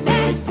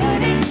 Bad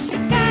pudding, you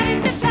gotta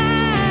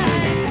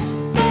divide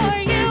for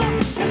you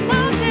to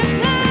multiply.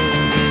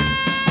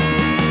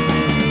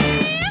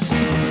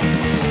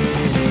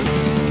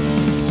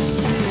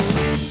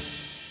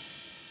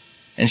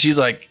 And she's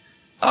like,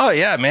 oh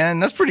yeah, man,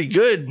 that's pretty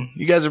good.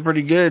 You guys are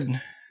pretty good.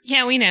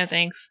 Yeah, we know,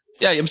 thanks.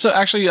 Yeah,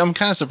 I'm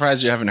kind of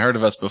surprised you haven't heard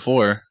of us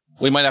before.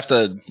 We might have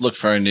to look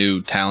for a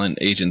new talent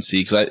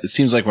agency because it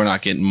seems like we're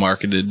not getting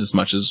marketed as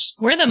much as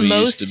We're the we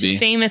most used to be.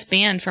 famous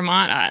band from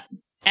Odd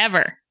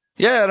ever.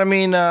 Yeah, I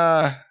mean,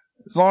 as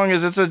long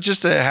as it's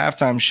just a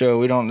halftime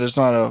show, there's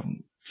not a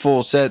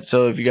full set.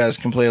 So if you guys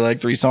can play like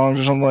 3 songs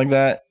or something like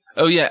that.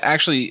 Oh yeah,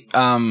 actually,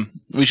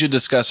 we should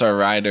discuss our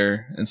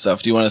rider and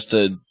stuff. Do you want us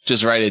to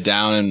just write it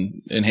down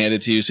and hand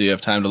it to you so you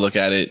have time to look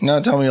at it?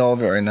 No, tell me all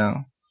of it right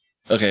now.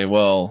 Okay,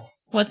 well,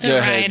 What's Go a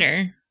ahead.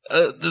 rider?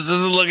 this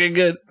isn't looking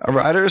good. A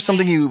rider is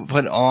something you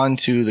put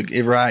onto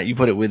you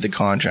put it with the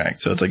contract.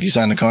 So it's like you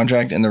sign the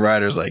contract and the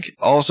rider's like,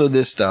 also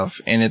this stuff.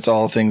 And it's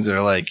all things that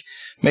are like,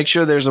 make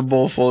sure there's a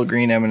bowl full of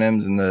green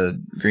M&Ms in the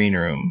green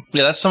room.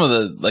 Yeah, that's some of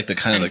the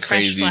kind of And the fresh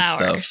crazy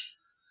flowers. stuff.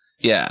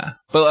 Yeah,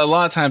 but a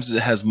lot of times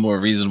it has more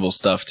reasonable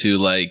stuff too.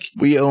 Like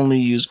We only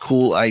use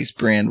Cool Ice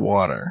brand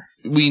water.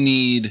 we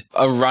need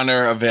a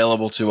runner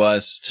available to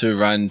us to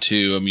run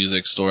to a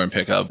music store and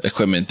pick up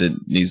equipment that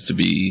needs to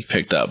be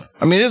picked up.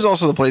 I mean, it is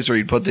also the place where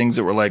you'd put things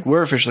that were like,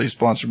 we're officially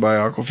sponsored by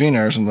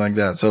Aquafina or something like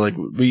that. So like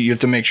you have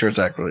to make sure it's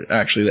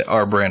actually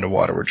our brand of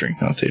water we're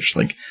drinking on stage.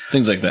 Like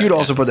Things like that. you'd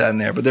also put that in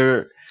there, but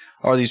there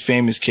are these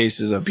famous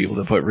cases of people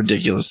that put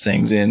ridiculous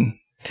things in.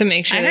 To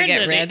make sure I they heard get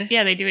that red.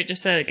 they do it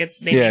just so they Yeah,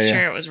 make yeah.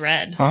 sure it was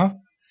red. Huh?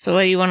 So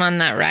what do you want on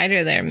that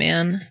rider there,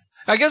 man?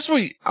 I guess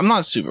I'm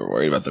not super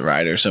worried about the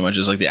rider so much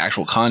as like the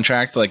actual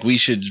contract. Like we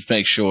should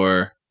make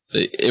sure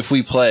that if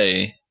we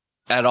play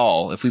at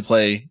all, if we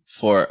play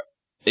for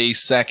a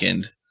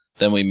second,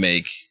 then we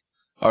make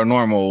our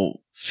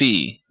normal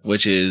fee,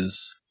 which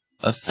is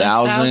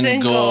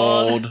 1,000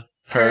 gold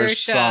per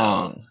show.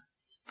 song.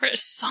 For a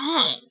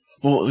song.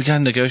 Well, we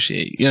gotta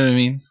negotiate. You know what I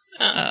mean?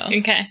 Uh-oh.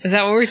 Okay. Is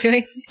that what we're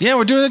doing? Yeah,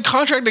 we're doing a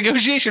contract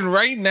negotiation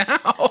right now.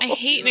 I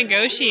hate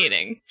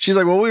negotiating. She's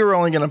like, well, we were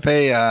only going to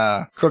pay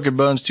Crooked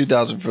Bones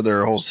 $2,000 for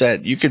their whole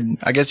set.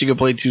 I guess you could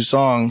play 2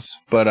 songs,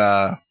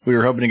 but we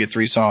were hoping to get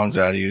 3 songs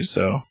out of you.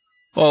 So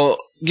Well,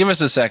 give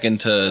us a second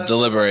to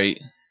deliberate.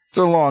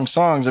 for the long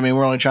songs, I mean,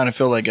 we're only trying to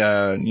fill like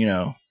a,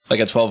 Like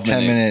a 12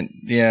 10 minute.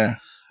 Yeah.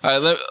 All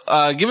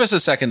right, give us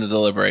a second to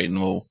deliberate,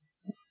 and we'll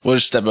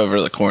just step over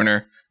to the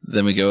corner.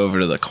 Then we go over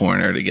to the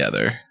corner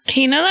together.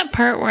 You know that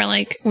part where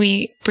like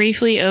we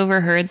briefly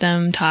overheard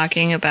them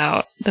talking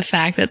about the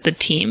fact that the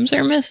teams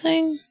are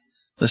missing?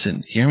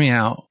 Listen, hear me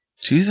out.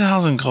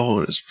 2,000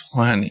 gold is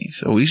plenty,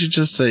 so we should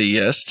just say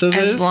yes to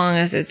this. As long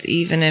as it's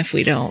even if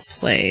we don't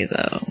play,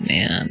 though,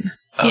 man.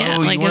 Yeah,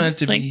 you like want if, it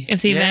to like be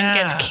if the event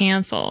Yeah. gets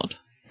canceled.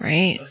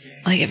 Right?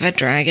 Like if a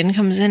dragon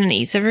comes in and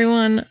eats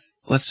everyone.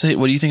 Let's say,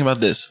 what do you think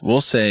about this?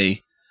 We'll say,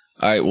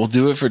 all right, we'll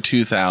do it for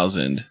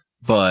 2,000,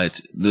 but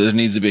there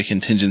needs to be a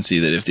contingency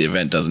that if the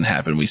event doesn't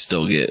happen, we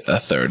still get a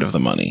third of the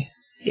money.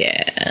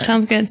 Yeah.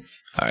 Sounds good.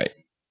 All right,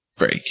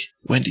 break.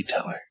 Wendy,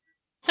 tell her.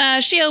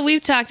 Shield,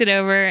 we've talked it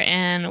over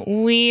and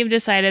we've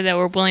decided that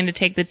we're willing to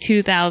take the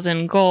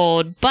 2,000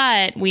 gold,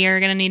 but we are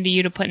going to need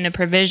you to put in a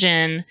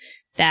provision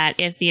that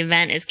if the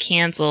event is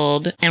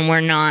canceled and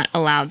we're not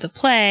allowed to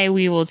play,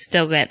 we will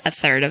still get a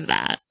third of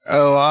that.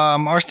 Oh,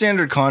 our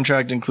standard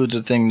contract includes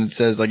a thing that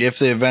says, like, if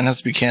the event has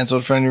to be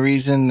canceled for any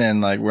reason,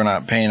 then, like, we're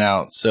not paying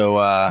out. So,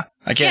 I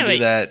can't do but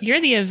that. You're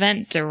the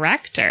event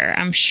director.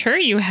 I'm sure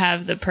you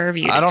have the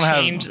purview to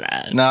change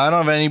that. No, I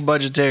don't have any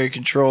budgetary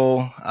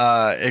control.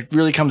 It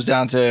really comes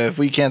down to if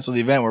we cancel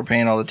the event, we're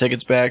paying all the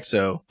tickets back.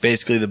 So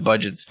basically the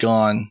budget's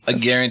gone. A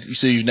guarantee.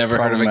 So you've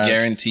never heard of a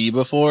guarantee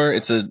before?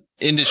 It's an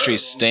industry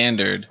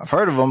standard. I've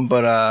heard of them,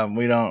 but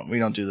we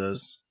don't do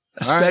those,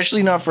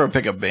 especially not for a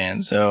pickup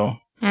band. So.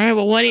 All right.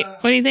 Well, what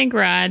do you think,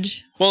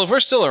 Raj? Well, if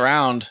we're still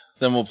around,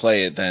 then we'll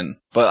play it then.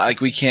 But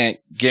like, we can't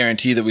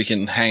guarantee that we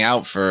can hang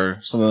out for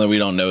something that we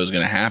don't know is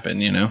going to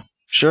happen, you know?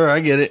 Sure, I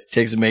get it.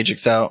 Takes the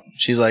Matrix out.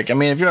 She's like, I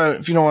mean, if you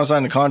don't want to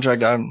sign the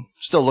contract, I'm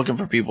still looking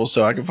for people,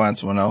 so I can find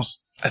someone else.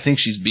 I think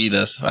she's beat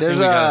us. I There's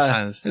think we gotta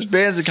sign this. there's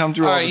bands that come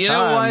through all the time. You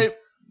know what?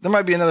 There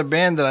might be another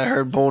band that I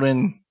heard pulled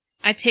in.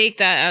 I take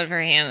that out of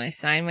her hand and I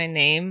sign my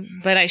name,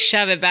 but I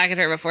shove it back at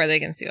her before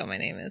they can see what my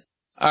name is.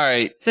 All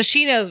right. So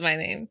she knows my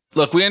name.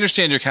 Look, we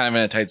understand you're kind of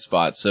in a tight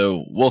spot,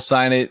 so we'll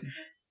sign it,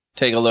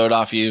 take a load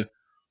off you.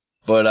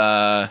 But,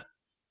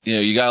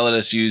 you gotta let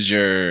us use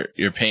your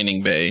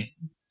painting bay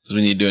because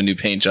we need to do a new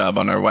paint job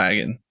on our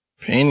wagon.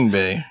 Painting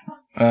bay.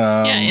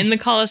 Yeah, in the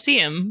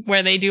Coliseum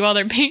where they do all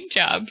their paint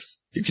jobs.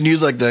 You can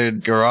use like the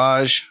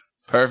garage.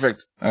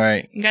 Perfect. All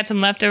right. You got some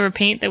leftover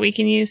paint that we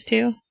can use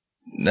too?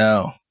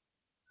 No.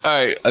 All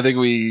right. I think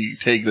we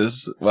take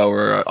this while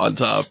we're on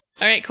top.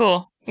 All right,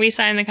 cool. We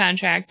signed the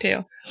contract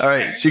too. All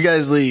right. So you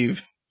guys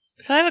leave.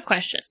 So I have a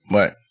question.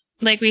 What?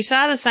 Like, we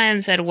saw the sign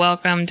that said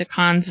welcome to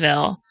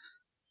Consville,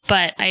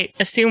 but I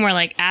assume we're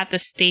like at the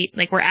state,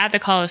 like we're at the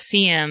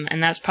Coliseum,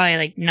 and that's probably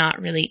like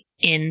not really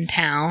in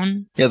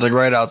town. Yeah, it's like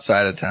right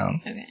outside of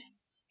town. Okay.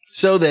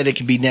 So that it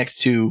can be next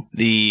to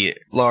the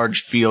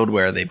large field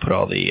where they put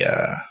all the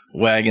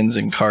wagons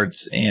and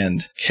carts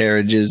and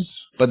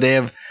carriages. But they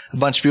have a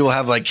bunch of people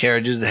have like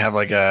carriages that have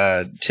like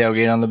a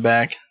tailgate on the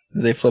back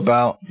that they flip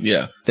out.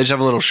 Yeah. They just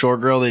have a little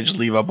short grill they just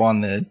leave up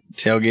on the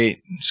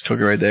tailgate. Just cook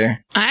it right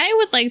there. I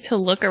would like to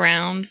look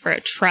around for a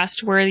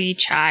trustworthy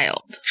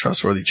child.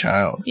 Trustworthy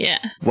child. Yeah.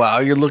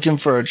 While you're looking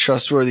for a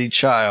trustworthy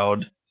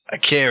child, a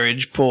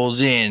carriage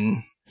pulls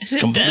in. It's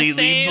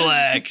completely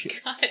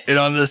black. And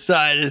on the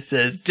side it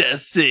says Death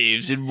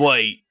Saves in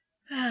white.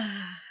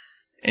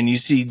 And you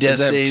see Death Does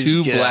that have Saves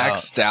two get black out.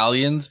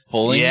 stallions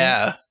pulling?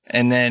 Yeah.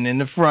 And then in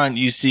the front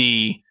you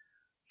see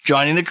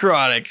Johnny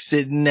Necrotic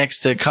sitting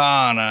next to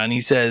Kana, and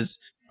he says,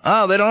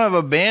 "Oh, they don't have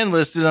a band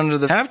listed under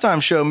the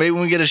halftime show. Maybe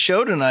we get a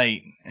show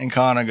tonight." And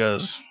Kana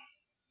goes,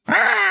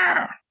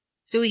 "Arr!"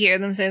 Do we hear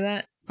them say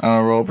that?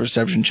 I'll roll a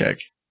perception check.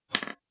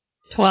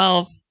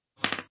 12.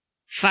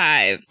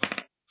 5.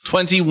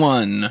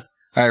 21. All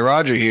right,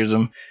 Roger hears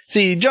him.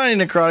 See, Johnny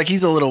Necrotic,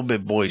 he's a little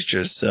bit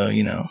boisterous, so,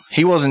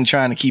 he wasn't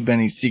trying to keep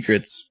any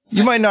secrets.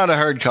 You might not have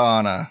heard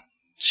Kana.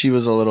 She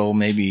was a little,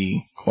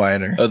 maybe,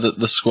 quieter. Oh,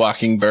 the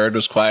squawking bird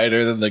was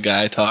quieter than the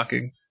guy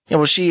talking. Yeah,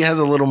 well, she has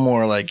a little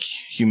more,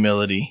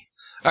 humility.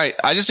 All right,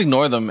 I just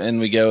ignore them and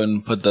we go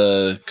and put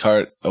the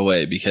cart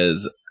away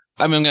because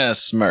I'm gonna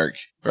smirk,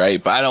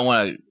 right? But I don't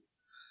want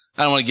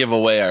to give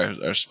away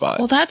our spot.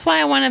 Well, that's why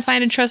I want to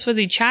find a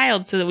trustworthy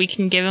child so that we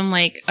can give him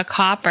like a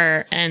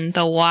copper and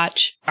they'll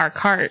watch our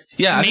cart.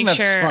 Yeah, to I think make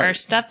that's sure smart. our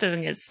stuff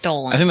doesn't get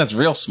stolen. I think that's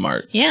real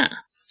smart. Yeah.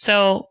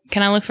 So,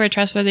 can I look for a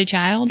trustworthy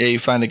child? Yeah, you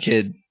find a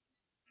kid.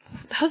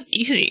 That was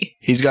easy.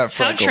 He's got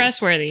How freckles.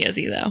 trustworthy is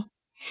he, though?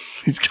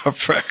 He's got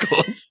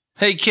freckles.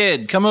 Hey,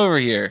 kid, come over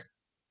here.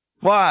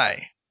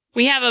 Why?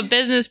 We have a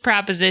business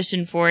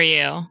proposition for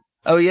you.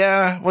 Oh,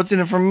 yeah? What's in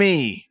it for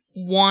me?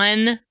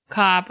 1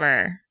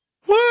 copper.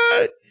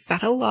 What? Is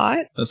that a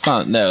lot?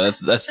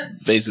 That's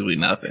basically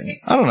nothing.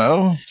 I don't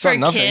know. It's For not a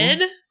nothing. kid?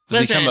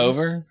 Does Listen, he come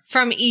over?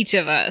 From each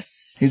of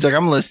us. He's like,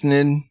 I'm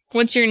listening.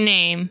 what's your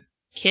name,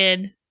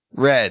 kid?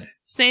 Red.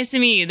 It's nice to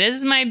meet you. This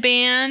is my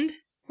band.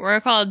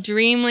 We're called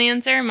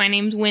Dreamlancer. My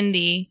name's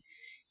Wendy.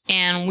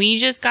 And we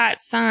just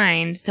got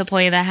signed to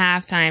play the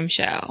halftime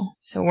show.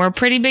 So we're a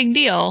pretty big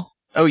deal.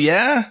 Oh,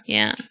 yeah?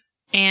 Yeah.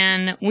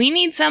 And we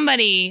need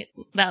somebody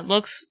that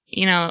looks,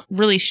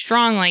 really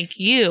strong like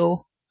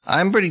you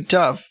I'm pretty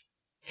tough.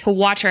 to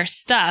watch our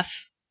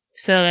stuff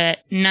so that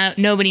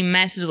nobody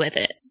messes with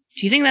it.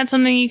 Do you think that's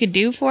something you could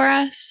do for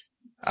us?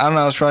 I don't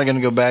know. I was probably going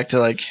to go back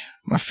to,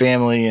 my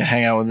family and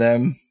hang out with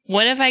them.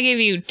 What if I give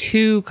you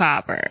 2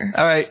 copper?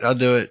 All right, I'll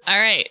do it. All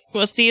right.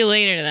 We'll see you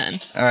later then.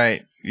 All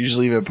right. You just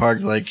leave it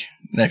parked,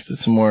 next to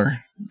some more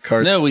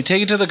carts. No, we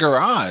take it to the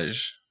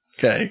garage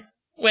Okay.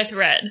 With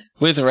Red.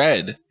 with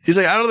Red. He's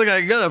like, I don't think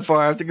I can go that far.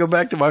 I have to go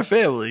back to my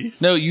family.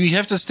 No, you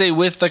have to stay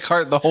with the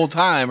cart the whole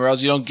time or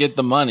else you don't get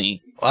the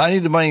money. Well, I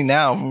need the money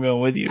now if I'm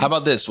going with you. How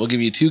about this? We'll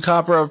give you 2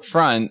 copper up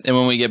front, and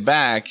when we get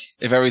back,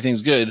 if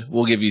everything's good,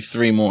 we'll give you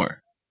 3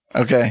 more.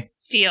 Okay.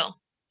 Deal.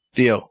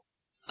 Deal.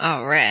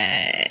 All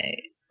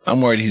right. I'm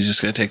worried he's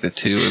just going to take the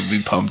 2 and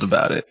be pumped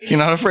about it. You're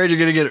not afraid you're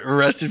going to get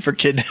arrested for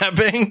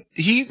kidnapping?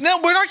 No,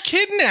 we're not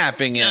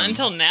kidnapping him. Not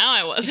until now,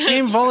 I He wasn't.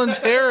 came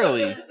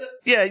voluntarily.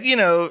 Yeah, you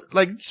know,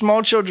 like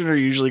small children are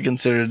usually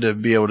considered to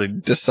be able to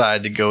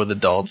decide to go with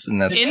adults,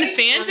 and that's In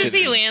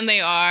Fantasyland, they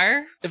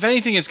are. If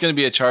anything, it's going to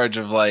be a charge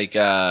of like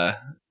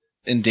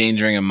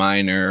endangering a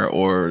minor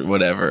or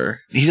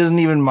whatever. he doesn't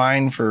even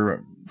mind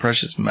for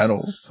precious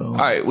metals. So All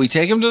right, we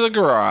take him to the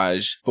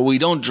garage, but we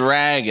don't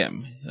drag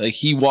him. Like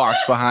he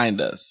walks behind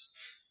us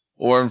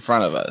or in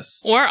front of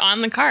us. Or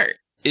on the cart.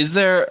 Is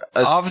there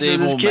a officer,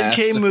 stable this kid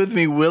master? came with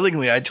me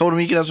willingly. I told him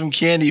he could have some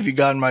candy if he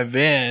got in my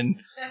van.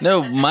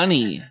 No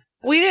money.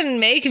 We didn't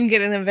make him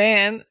get in the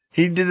van.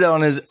 He did that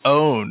on his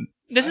own.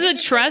 This is a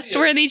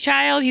trustworthy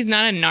child. He's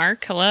not a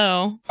narc.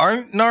 Hello.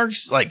 Aren't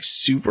narcs like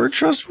super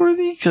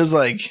trustworthy? Because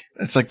like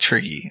it's like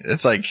tricky.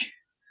 It's like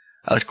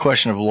a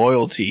question of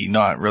loyalty,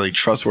 not really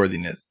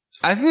trustworthiness.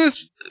 I think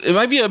it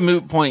might be a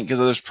moot point because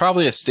there's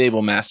probably a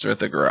stable master at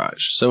the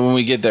garage. So when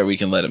we get there, we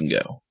can let him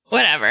go.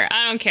 Whatever.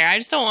 I don't care. I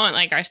just don't want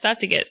like our stuff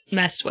to get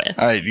messed with.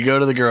 All right, you go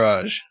to the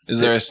garage. Is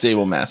there a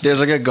stable master? There's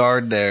like a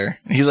guard there.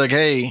 He's like,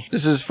 "Hey,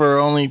 this is for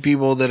only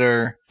people that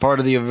are part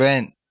of the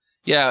event."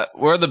 Yeah,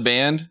 we're the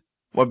band.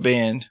 What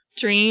band?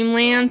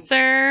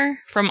 Dreamlancer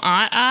from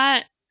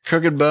Ot.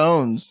 Crooked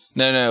Bones.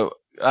 No.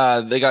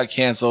 They got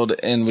canceled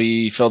and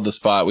we filled the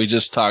spot. We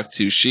just talked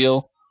to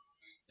Sheil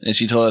and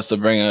she told us to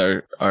bring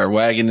our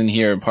wagon in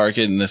here and park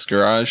it in this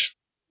garage.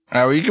 All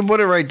right, well, you can put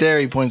it right there.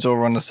 He points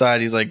over on the side.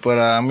 He's like, but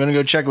I'm going to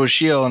go check with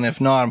Sheil, and if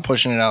not, I'm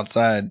pushing it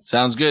outside.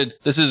 Sounds good.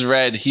 This is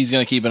Red. He's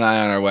going to keep an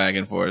eye on our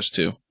wagon for us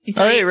too.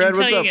 Until All right, you, Red,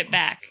 until what's you up? get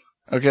back.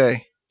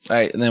 Okay. All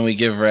right, and then we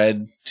give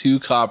Red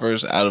 2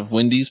 coppers out of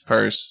Wendy's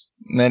purse.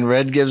 And then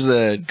Red gives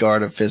the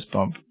guard a fist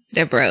bump.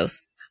 They're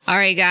bros. All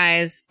right,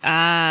 guys.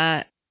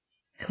 Can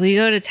we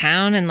go to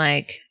town and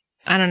like,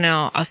 I don't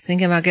know. I was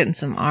thinking about getting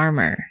some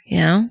armor, you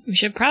know? We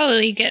should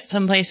probably get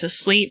someplace to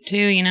sleep too,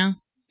 you know?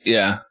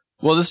 Yeah.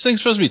 Well, this thing's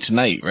supposed to be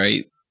tonight,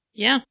 right?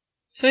 Yeah.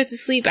 So I have to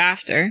sleep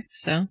after,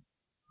 so.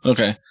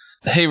 Okay.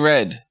 Hey,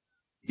 Red,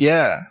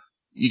 Yeah.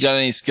 you got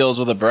any skills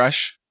with a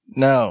brush?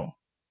 No.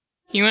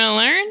 You want to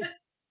learn?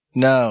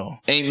 No.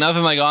 Ain't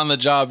nothing like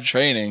on-the-job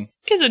training.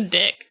 Kid's a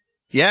dick.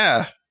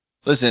 Yeah.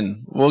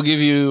 Listen, we'll give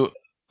you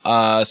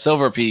a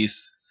silver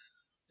piece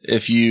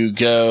if you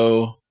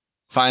go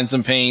find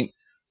some paint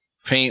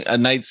a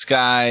night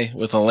sky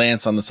with a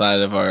lance on the side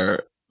of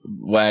our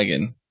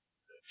wagon.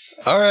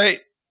 All right.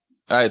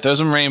 All right, throw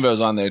some rainbows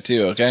on there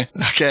too, okay?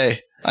 Okay.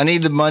 I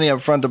need the money up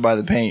front to buy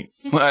the paint.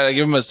 All right, I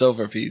give him a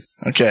silver piece.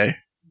 Okay.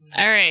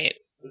 All right.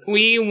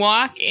 We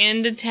walk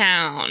into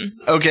town.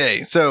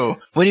 Okay, so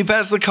when you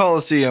pass the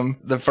Coliseum,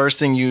 the first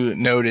thing you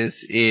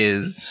notice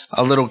is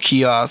a little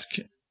kiosk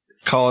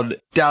called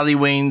Dally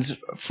Wayne's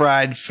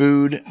Fried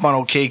Food,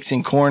 Funnel Cakes,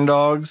 and Corn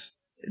Dogs.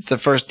 It's the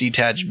first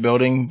detached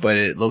building, but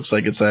it looks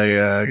like it's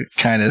a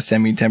kind of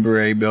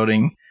semi-temporary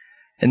building.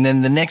 And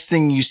then the next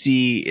thing you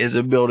see is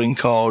a building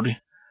called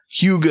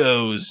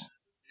Hugo's.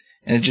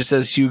 And it just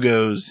says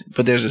Hugo's,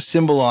 but there's a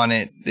symbol on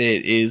it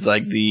that is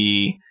like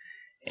the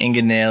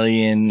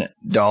Inganalian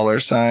dollar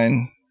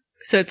sign.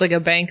 So it's like a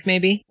bank,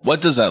 maybe?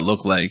 What does that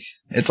look like?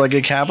 It's like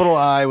a capital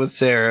I with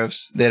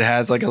serifs that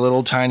has like a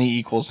little tiny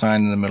equal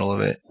sign in the middle of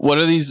it.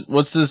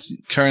 What's this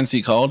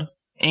currency called?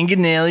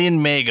 Inganalian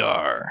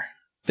Magar.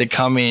 They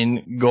come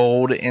in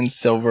gold and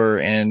silver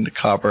and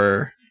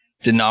copper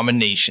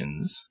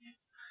denominations.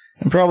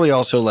 And probably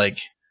also like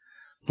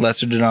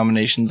lesser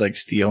denominations like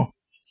steel.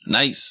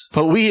 Nice.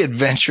 But we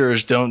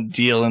adventurers don't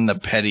deal in the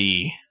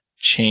petty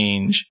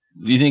change.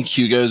 Do you think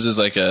Hugo's is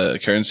like a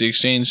currency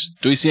exchange?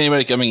 Do we see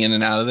anybody coming in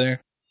and out of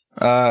there?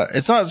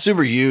 It's not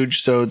super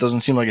huge, so it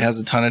doesn't seem like it has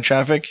a ton of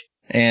traffic.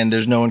 And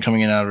there's no one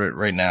coming in and out of it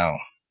right now.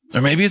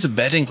 Or maybe it's a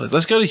betting place.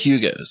 Let's go to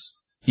Hugo's.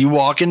 You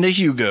walk into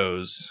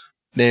Hugo's.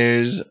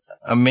 There's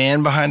a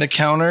man behind a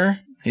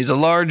counter. He's a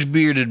large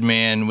bearded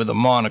man with a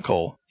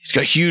monocle. He's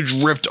got huge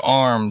ripped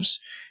arms.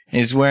 And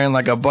he's wearing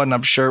like a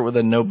button-up shirt with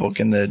a notebook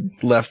in the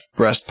left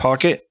breast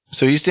pocket.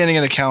 So he's standing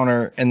at a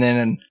counter, and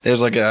then there's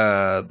like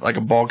a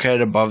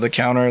bulkhead above the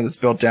counter that's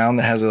built down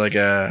that has like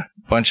a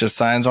bunch of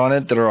signs on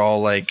it that are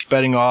all like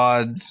betting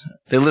odds.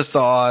 They list the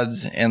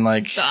odds and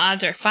like, The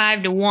odds are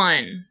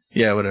 5-1.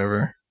 yeah,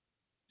 whatever.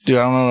 Dude,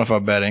 I don't know if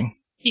I'm betting.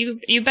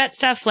 You bet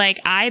stuff like,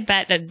 I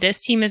bet that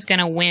this team is going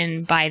to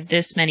win by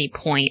this many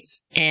points,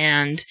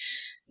 and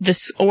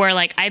or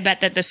like, I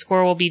bet that the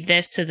score will be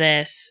this to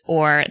this,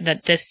 or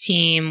that this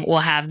team will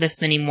have this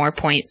many more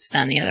points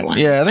than the other one.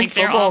 Yeah, I think Like,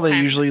 they're football, all they kind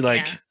of- usually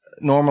like yeah.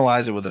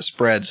 normalize it with a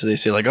spread. So they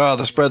say like, oh,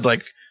 the spread's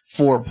like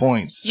 4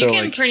 points. You So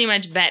can like, pretty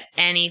much bet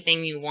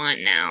anything you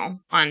want now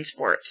on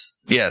sports.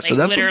 yeah, Like so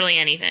that's literally what's-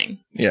 anything.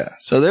 yeah.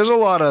 So there's a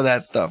lot of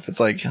that stuff. It's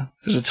like,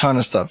 there's a ton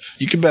of stuff.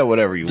 You can bet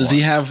whatever you Does want.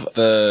 he have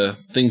the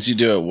things you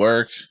do at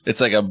work?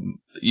 It's like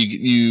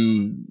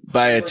you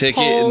buy a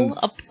ticket and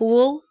A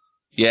pool?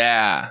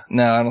 yeah.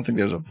 No, I don't think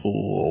there's a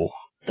pool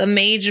The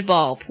mage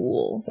ball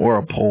pool. or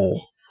a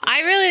pole.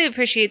 I really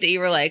appreciate that you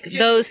were like,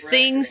 those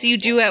things you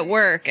do at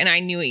work, and I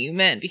knew what you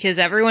meant, because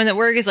everyone at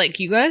work is like,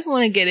 you guys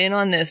want to get in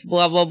on this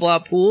blah, blah, blah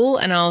pool?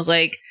 And I was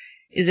like,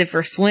 is it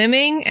for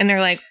swimming? And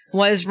they're like,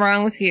 what is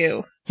wrong with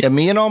you? Yeah,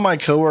 me and all my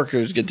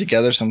coworkers get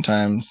together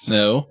sometimes.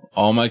 No,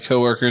 all my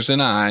coworkers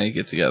and I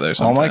get together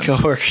sometimes. All my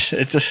coworkers.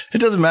 It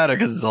doesn't matter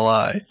because it's a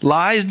lie.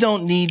 Lies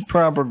don't need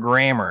proper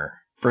grammar,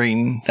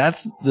 Brayton.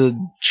 That's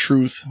the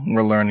truth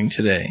we're learning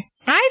today.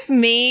 I've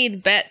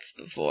made bets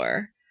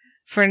before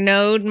for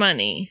no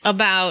money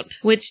about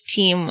which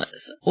team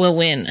will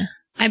win.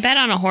 I bet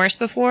on a horse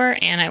before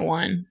and I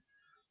won.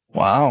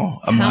 Wow.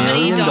 $1 How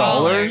many million?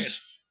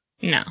 dollars?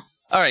 No,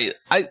 All right.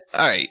 All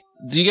right.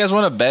 Do you guys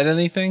want to bet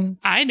anything?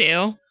 I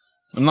do.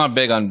 I'm not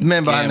big on The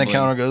man behind the gambling.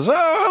 counter goes, oh,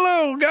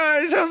 hello,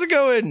 guys. How's it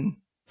going?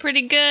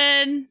 Pretty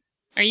good.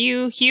 Are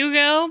you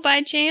Hugo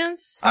by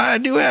chance? I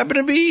do happen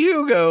to be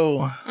Hugo.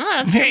 Oh,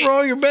 that's I'm here great. for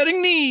all your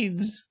betting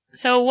needs.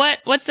 So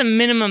what's the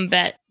minimum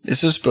bet?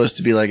 This is supposed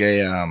to be like a,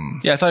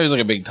 Yeah, I thought he was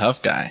like a big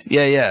tough guy.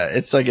 yeah.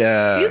 It's like You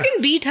a,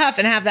 can be tough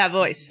and have that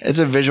voice. it's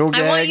a visual I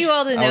gag. want you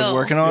all to I was know.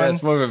 working Yeah, on.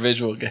 it's more of a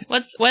visual game.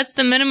 What's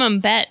the minimum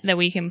bet that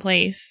we can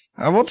place?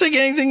 I will take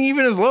anything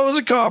even as low as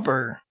a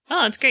copper.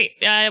 Oh, that's great.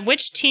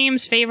 Which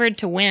team's favored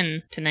to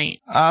win tonight?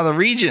 The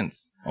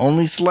Regents.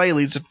 Only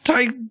slightly. It's a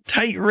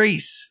tight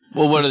race.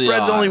 Well, what the are the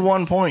spread's only odds?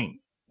 1 point,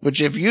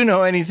 which if you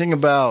know anything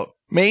about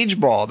Mage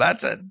Ball,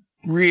 that's a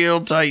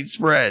real tight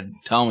spread.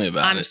 Tell me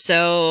about I'm it.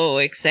 so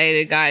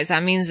excited, guys.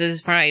 That means this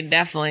is probably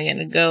definitely going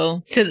to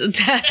go to the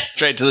death.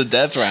 Straight to the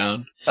death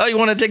round. Oh, you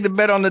want to take the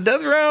bet on the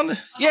death round?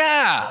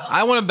 Yeah,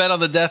 I want to bet on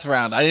the death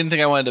round. I didn't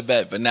think I wanted to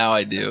bet, but now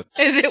I do.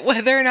 Is it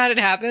whether or not it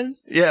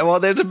happens? Yeah, well,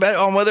 there's a bet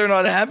on whether or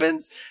not it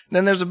happens.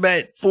 Then there's a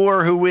bet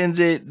for who wins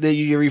it that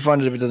you get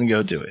refunded if it doesn't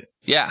go to it.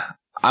 Yeah,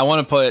 I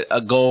want to put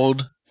a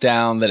gold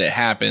down that it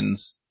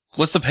happens.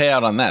 What's the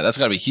payout on that? That's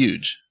got to be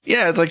huge.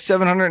 Yeah, it's like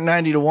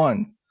 790 to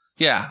 1.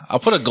 Yeah, I'll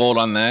put a gold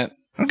on that.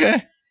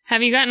 Okay.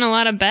 Have you gotten a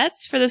lot of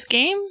bets for this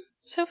game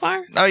so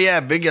far? Oh, yeah,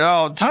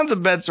 tons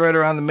of bets right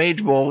around the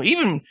Mage Bowl,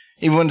 even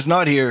when it's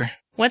not here.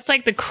 What's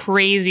like the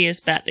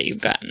craziest bet that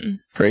you've gotten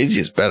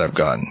Craziest bet I've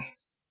gotten.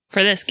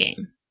 for this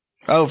game?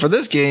 Oh, for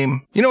this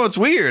game, you know what's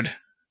weird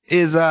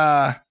is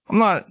I'm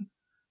not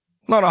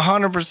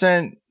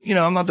 100%,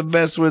 I'm not the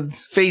best with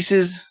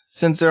faces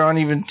since there aren't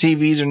even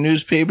TVs or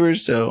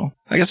newspapers. So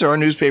I guess there are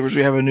newspapers.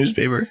 We have a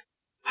newspaper.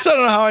 So I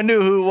don't know how I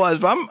knew who it was,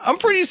 but I'm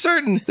pretty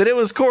certain that it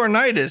was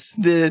Coronitis,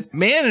 the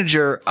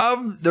manager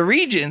of the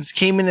Regents,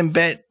 came in and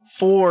bet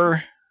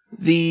for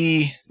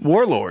the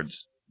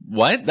Warlords.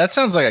 What? That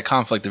sounds like a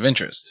conflict of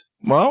interest.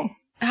 Well,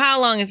 How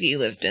long have you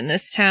lived in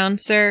this town,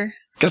 sir?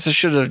 guess I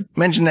should have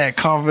mentioned that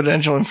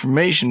confidential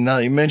information. Now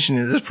that you mention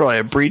it, there's probably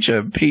a breach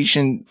of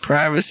patient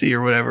privacy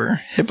or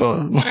whatever.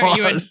 HIPAA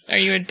laws. Are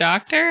you a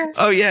doctor?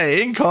 Oh, yeah.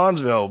 In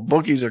Connsville,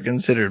 bookies are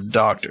considered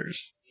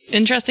doctors.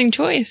 Interesting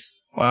choice.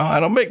 Well, I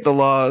don't make the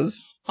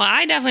laws. Well,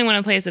 I definitely want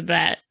to place a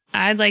bet.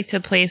 I'd like to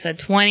place a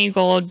 20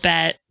 gold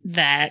bet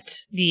that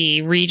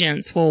the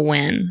Regents will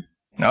win.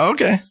 Oh,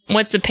 okay.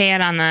 What's the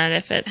payout on that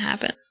if it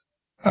happens?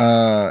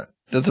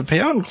 Does the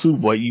payout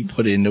include what you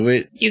put into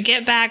it? You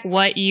get back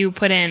what you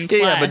put in. Yeah,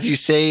 Plus. yeah, but you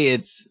say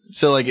it's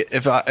so like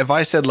if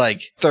I said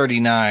like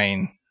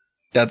 39,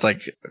 that's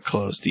like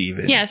close to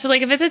even. Yeah, so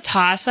like if it's a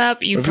toss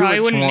up, you If you probably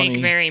were wouldn't 20. make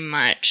very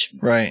much.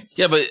 Right.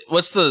 Yeah, but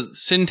what's the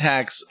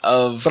syntax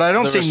of But I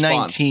don't the say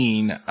response?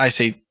 19, I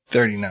say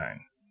 39.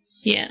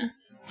 Yeah.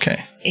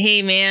 Okay.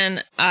 Hey,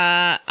 man,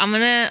 I'm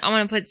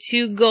gonna put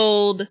 2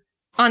 gold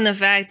on the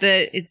fact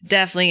that it's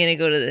definitely gonna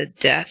go to the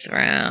death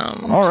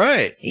round. All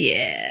right.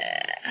 Yeah.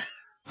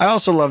 I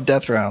also love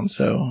death rounds,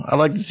 so I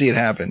like to see it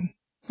happen.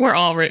 We're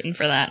all rooting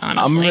for that,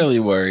 honestly. I'm really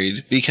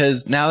worried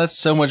because now that's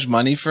so much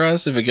money for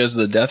us. If it goes to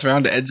the death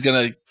round, Ed's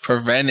going to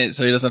prevent it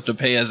so he doesn't have to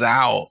pay us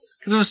out.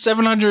 Because it was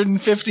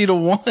 750 to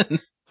 1. All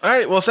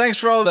right. Well, thanks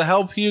for all the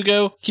help,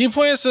 Hugo. Can you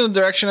point us in the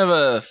direction of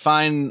a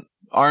fine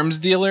arms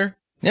dealer?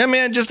 Yeah,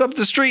 man, just up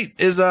the street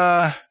is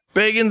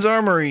Bagan's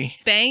Armory.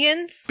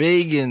 Bangins?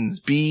 Bagan's,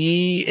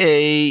 Baegan.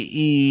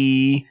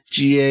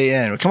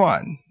 Come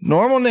on.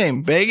 Normal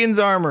name, Bagan's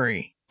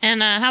Armory.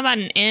 And how about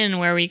an inn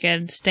where we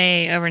could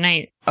stay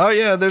overnight? Oh,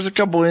 yeah, there's a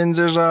couple inns.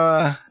 There's,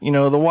 the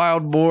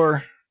Wild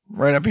Boar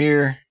right up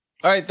here.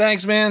 All right.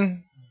 Thanks,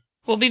 man.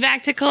 We'll be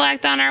back to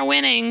collect on our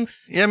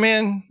winnings. Yeah,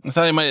 man. I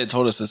thought he might have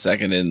told us the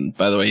second. And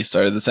by the way, he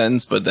started the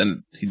sentence, but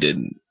then he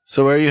didn't.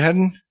 So where are you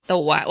heading?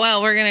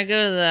 Well, we're gonna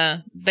go to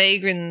the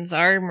Bangins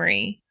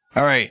Armory.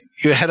 All right.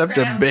 You head up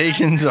to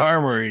Bagan's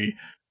Armory.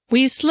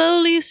 We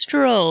slowly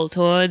stroll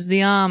towards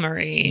the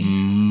armory.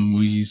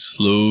 We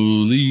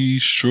slowly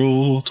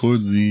stroll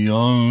towards the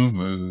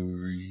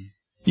armory.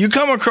 You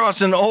come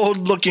across an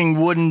old-looking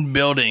wooden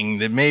building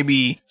that may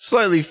be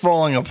slightly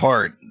falling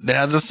apart that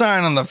has a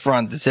sign on the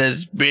front that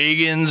says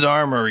Bagan's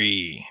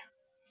Armory.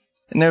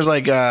 And there's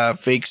like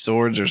fake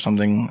swords or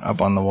something up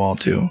on the wall,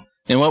 too.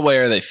 In what way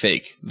are they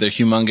fake? They're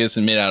humongous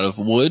and made out of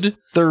wood?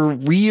 They're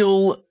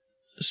real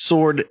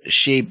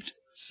sword-shaped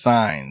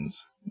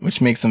signs,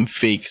 which makes them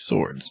fake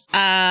swords.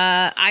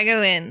 I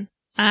go in.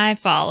 I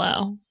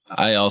follow.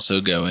 I also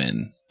go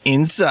in.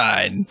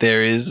 Inside,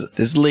 there is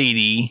this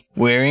lady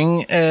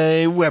wearing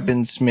a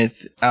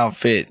weaponsmith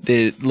outfit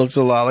that looks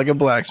a lot like a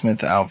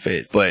blacksmith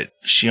outfit, but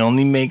she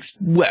only makes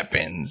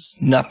weapons.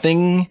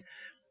 Nothing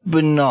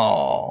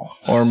banal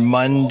or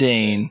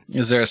mundane.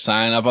 Is there a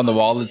sign up on the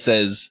wall that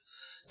says,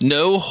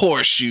 "No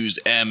horseshoes,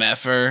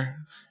 MFer"?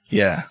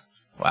 Yeah.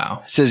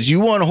 Wow. It says, you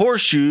want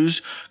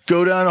horseshoes?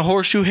 Go down to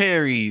Horseshoe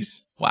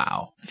Harry's.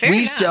 Wow. Fair we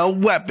enough. sell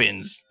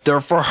weapons.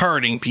 They're for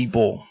hurting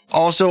people.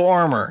 Also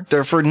armor.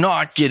 They're for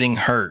not getting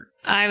hurt.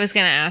 I was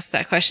going to ask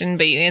that question,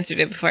 but you answered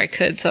it before I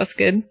could, so that's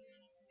good.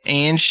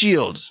 And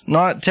shields.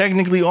 Not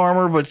technically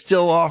armor, but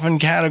still often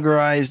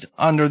categorized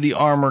under the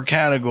armor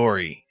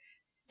category.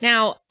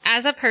 Now,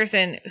 as a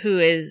person who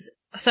is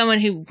someone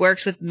who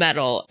works with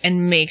metal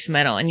and makes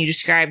metal, and you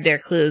describe their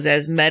clothes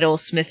as metal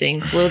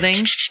smithing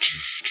clothing.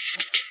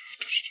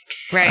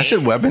 Right. I said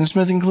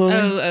weaponsmithing clothing?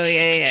 Oh,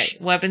 yeah.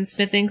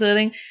 Weaponsmithing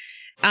clothing.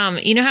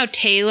 You know how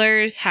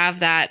tailors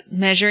have that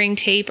measuring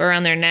tape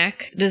around their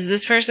neck? Does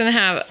this person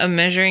have a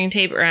measuring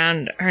tape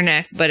around her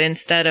neck, but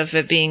instead of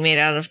it being made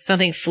out of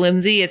something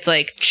flimsy, it's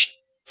like,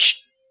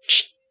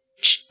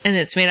 and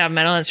it's made out of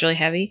metal and it's really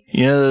heavy?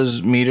 You know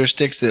those meter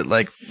sticks that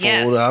like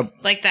fold up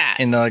like that.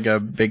 into like a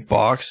big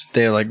box?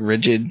 They're like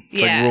rigid.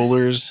 It's Yeah. like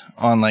rulers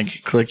on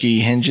like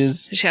clicky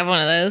hinges. Does she have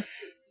one of those?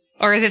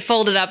 Or is it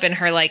folded up in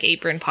her like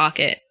apron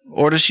pocket?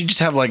 Or does she just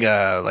have like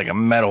a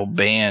metal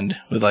band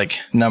with like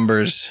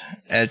numbers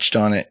etched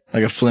on it,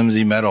 like a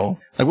flimsy metal?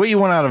 Like what you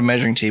want out of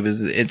measuring tape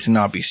is it to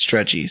not be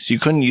stretchy. So you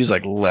couldn't use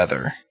like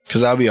leather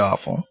because that would be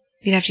awful.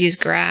 You'd have to use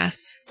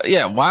grass.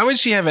 Yeah, why would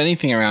she have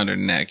anything around her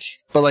neck?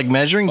 But like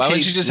measuring Why tape,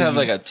 would she just have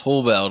like a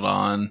tool belt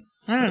on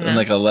I don't know. and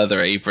like a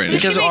leather apron?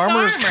 Because She makes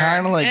armor is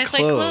kinda like and it's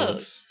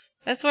clothes.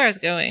 That's where I was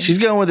going. She's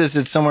going with this.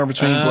 It's somewhere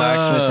between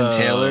blacksmith and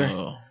tailor.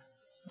 Oh,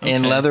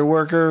 And okay. leather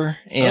worker,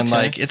 and Okay.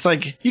 like it's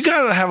like you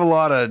gotta have a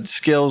lot of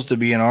skills to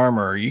be an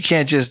armorer. You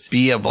can't just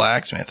be a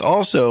blacksmith.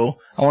 Also,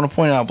 I want to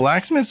point out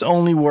blacksmiths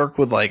only work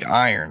with like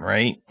iron,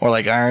 right? Or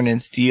like iron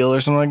and steel or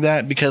something like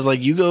that. Because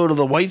like you go to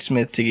the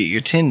whitesmith to get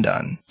your tin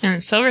done.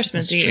 And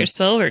silversmith to get your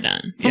silver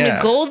done. And Yeah,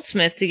 a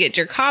goldsmith to get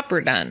your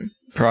copper done.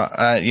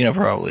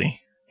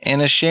 probably.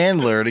 And a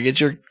chandler to get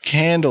your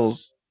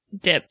candles.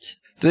 Dipped.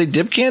 Do they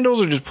dip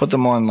candles or just put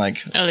them on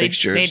like Oh, they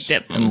fixtures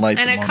dip them. and light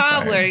And them a on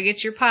cobbler fire? to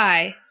get your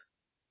pie.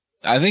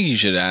 I think you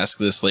should ask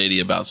this lady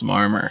about some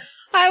armor.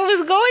 I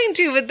was going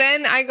to, but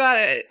then I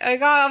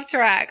got off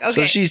track. Okay.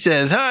 So she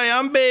says, "Hi,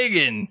 I'm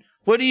begging.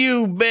 What are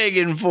you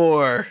begging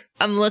for?"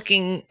 I'm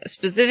looking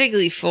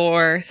specifically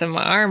for some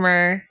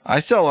armor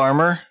I sell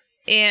armor.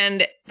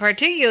 and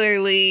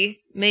particularly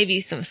maybe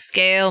some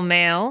scale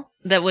mail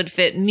that would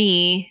fit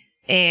me,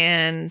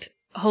 and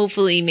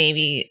hopefully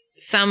maybe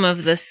some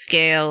of the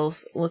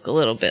scales look a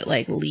little bit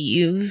like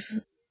leaves,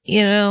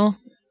 you know?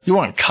 You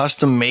want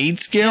custom made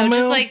scale No, mail?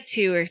 just like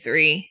 2 or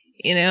 3,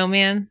 you know,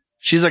 man?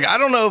 She's like, I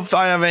don't know if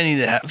I have any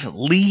that have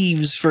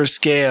leaves for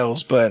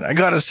scales, but I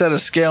got a set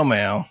of scale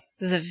mail.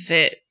 Does it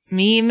fit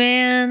me,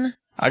 man?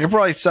 I could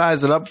probably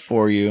size it up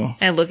for you.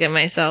 I look at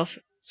myself.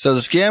 So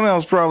the scale mail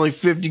is probably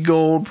 50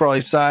 gold.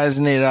 Probably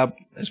sizing it up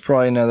is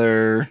probably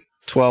another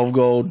 12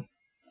 gold.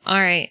 All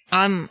right.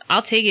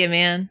 I'll take it,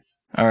 man.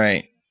 All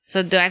right.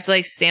 So do I have to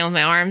like stand with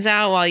my arms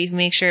out while you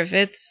make sure it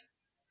fits?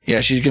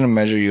 Yeah, she's going to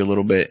measure you a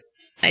little bit.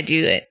 I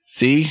do it.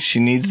 See, she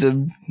needs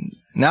to.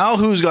 Now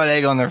who's got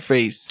egg on their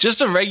face?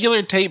 Just a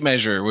regular tape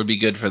measure would be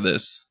good for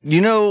this.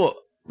 You know,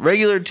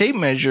 regular tape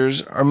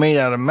measures are made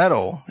out of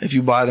metal if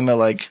you buy them at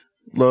like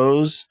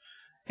Lowe's,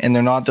 and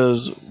they're not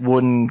those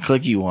wooden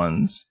clicky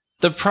ones.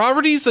 The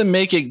properties that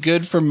make it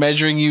good for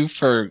measuring you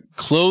for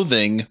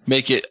clothing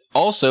make it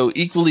also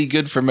equally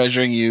good for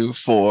measuring you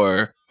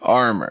for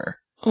armor.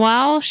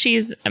 While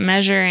she's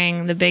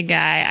measuring the big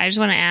guy, I just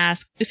want to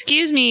ask,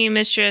 excuse me,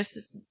 Mistress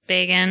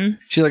Bacon.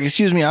 She's like,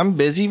 "Excuse me, I'm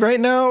busy right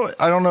now.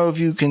 I don't know if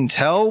you can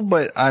tell,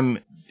 but I'm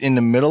in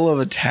the middle of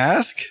a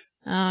task."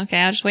 Oh,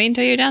 okay, I'll just wait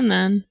until you're done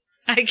then.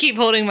 I keep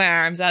holding my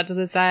arms out to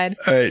the side.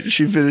 All right,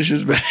 she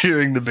finishes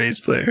measuring the bass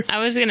player. I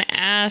was going to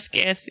ask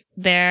if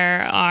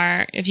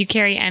if you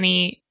carry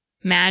any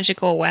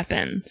magical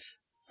weapons.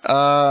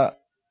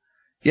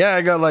 Yeah,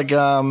 I got like,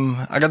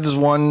 I got this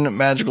one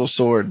magical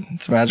sword.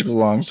 It's a magical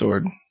long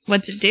sword.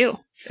 What's it do?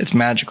 It's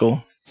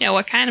magical. Yeah,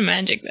 what kind of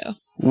magic though?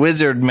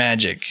 Wizard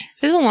magic.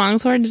 If it's a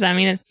longsword, does that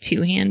mean it's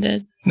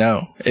two-handed?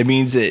 No, it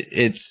means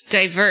it's,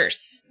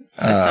 Diverse.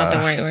 That's not the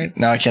right word.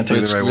 no, I can't think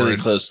of It's the right really word.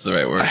 close to the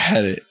right I word.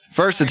 had it.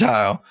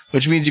 Versatile,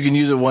 which means you can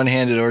use it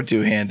one-handed or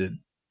two-handed.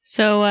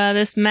 So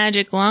this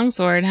magic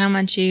longsword, how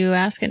much are you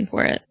asking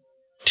for it?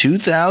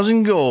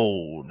 2,000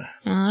 gold.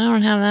 Well, I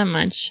don't have that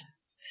much.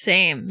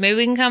 Same. Maybe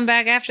we can come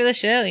back after the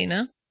show, you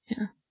know?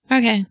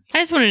 Okay. I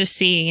just wanted to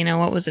see,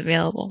 what was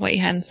available, what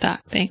you had in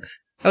stock. Thanks.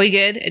 Are we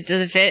good?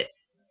 Does it fit?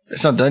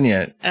 It's not done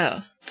yet.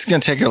 Oh. It's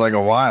going to take her like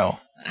a while.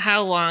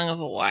 How long of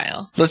a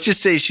while? Let's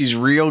just say she's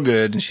real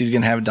good and she's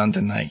going to have it done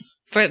tonight.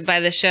 By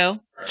the show?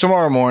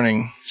 Tomorrow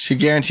morning. She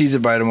guarantees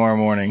it by tomorrow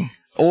morning.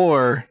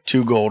 Or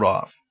 2 gold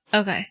off.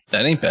 Okay.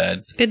 That ain't bad.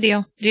 It's a good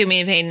deal. Do you want me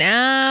to pay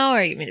now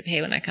or you want me to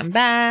pay when I come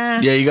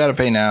back? Yeah, you got to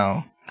pay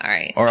now. All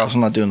right. or else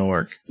I'm not doing the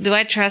work. Do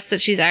I trust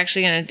that she's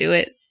actually going to do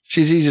it?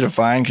 She's easy to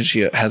find because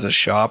she has a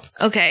shop.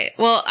 Okay.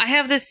 Well, I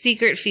have this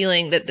secret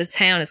feeling that the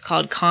town is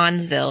called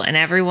Consville, and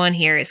everyone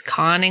here is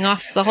conning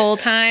us the whole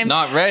time.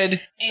 Not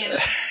red.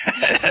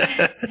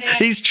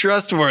 He's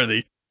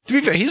trustworthy. To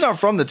be fair, he's not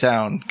from the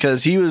town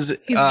because his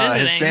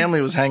visiting.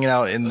 family was hanging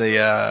out in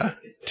the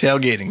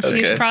tailgating section.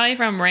 He's probably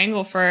from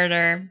Wrangleford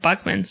or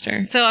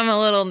Buckminster. So I'm a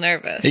little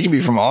nervous. He can be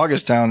from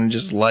Augusttown and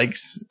just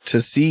likes to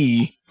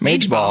see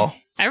Mage Ball.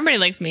 Everybody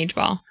likes Mage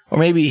Ball. Or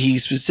maybe he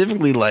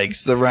specifically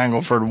likes the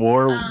Wrangleford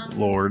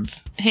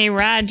Warlords. Hey,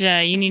 Raj,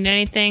 you need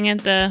anything at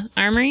the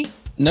armory?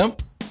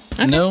 Nope.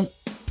 Nope.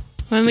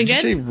 When we Did you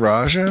good? say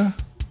Raja?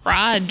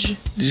 Raj. Did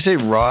you say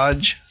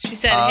Raj? She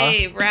said,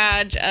 hey,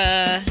 Raj,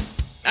 I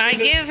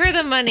give her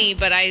the money,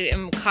 but I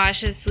am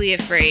cautiously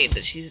afraid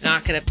that she's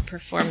not going to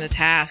perform the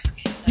task.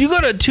 You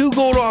got a 2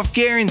 gold off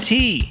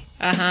guarantee.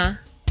 Uh-huh.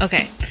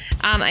 Okay.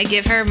 I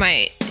give her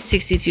my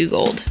 62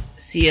 gold.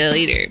 See you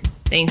later.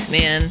 Thanks,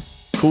 man.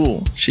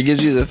 Cool. She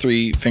gives you the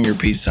 3-finger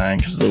peace sign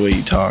because of the way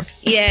you talk.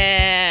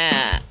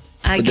 Yeah.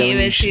 I But then gave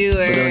when it to But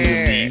then when you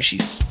her. leave, she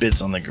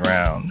spits on the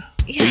ground.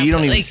 Yeah, but you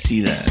don't but, even see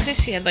that. Because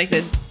she had like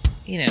the,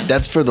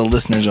 That's for the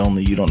listeners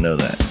only. You don't know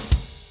that.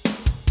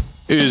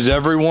 Is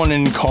everyone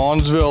in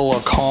Consville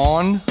a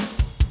con?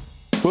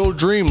 Will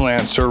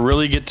Dreamlancer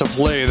really get to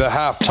play the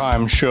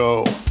halftime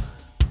show?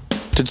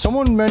 Did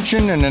someone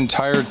mention an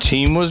entire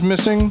team was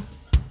missing?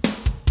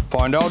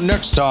 Find out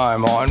next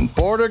time on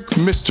Bardic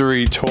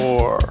Mystery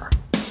Tour.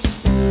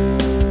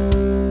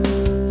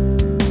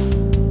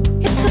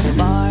 It's the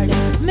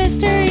Bardic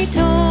Mystery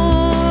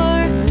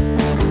Tour.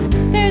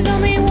 There's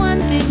only one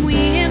thing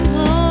we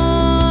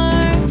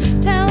implore.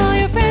 Tell all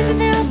your friends and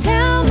they'll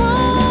tell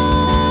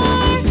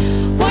more.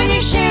 Warn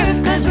your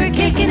sheriff, cause we're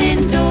kicking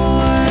in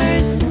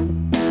doors.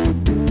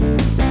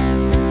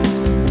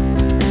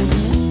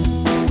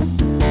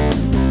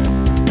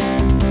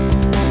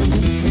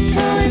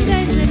 Rolling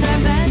dice with our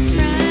best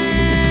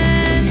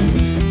friends.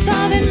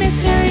 Solving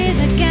mysteries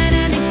again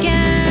and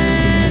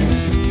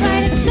again.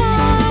 Writing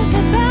songs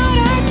about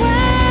our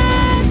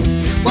quest.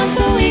 Once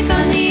a week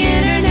on the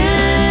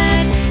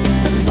internet. It's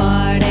the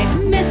Bardic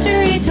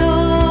Mystery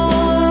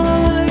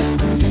Tour.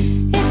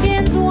 If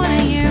yins wanna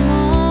hear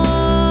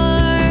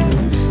more,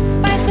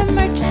 buy some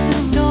merch at the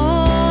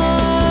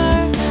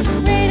store.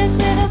 Rate us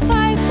with a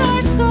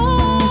 5-star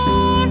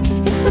score.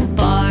 It's the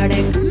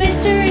Bardic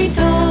Mystery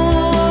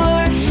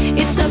Tour.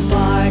 It's the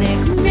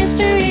Bardic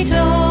Mystery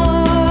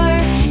Tour.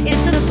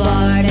 It's the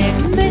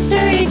Bardic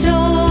Mystery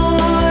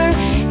Tour.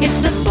 It's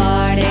the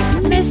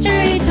Bardic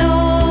Mystery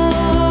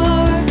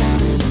Tour.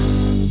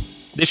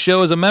 This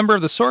show is a member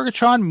of the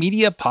Sorgatron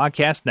Media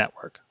Podcast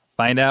Network.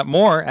 Find out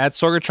more at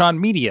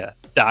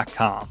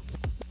sorgatronmedia.com.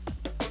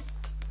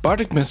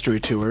 Bardic Mystery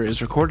Tour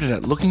is recorded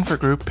at Looking for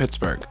Group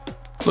Pittsburgh.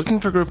 Looking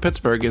for Group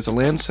Pittsburgh is a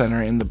land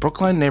center in the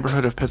Brookline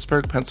neighborhood of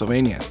Pittsburgh,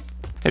 Pennsylvania.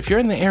 If you're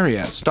in the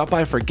area, stop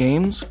by for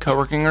games,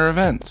 co-working, or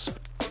events.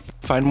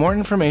 Find more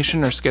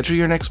information or schedule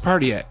your next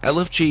party at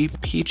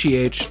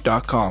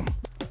lfgpgh.com.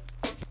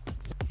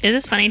 It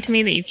is funny to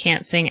me that you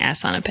can't sing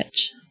S on a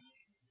pitch.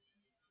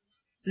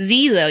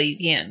 Z, though, you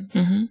can.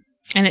 Mm-hmm.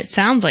 And it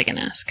sounds like an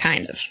S,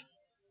 kind of.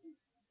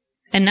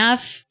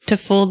 Enough to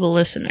fool the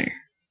listener.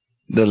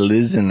 The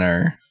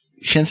listener.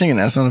 You can't sing an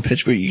S on a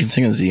pitch, but you can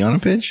sing a Z on a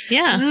pitch?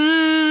 Yeah.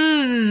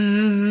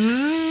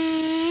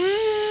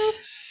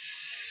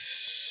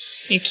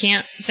 You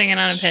can't sing it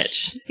on a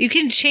pitch. You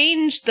can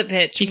change the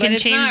pitch, You but can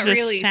it's change not the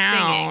really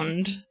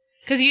sound.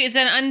 Because it's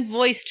an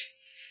unvoiced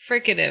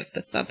fricative.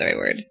 That's not the right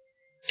word.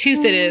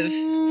 Toothative.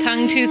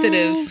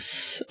 Tongue-toothative.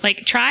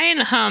 Like, try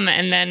and hum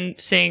and then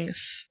sing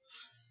S.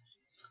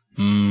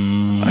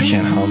 I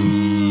can't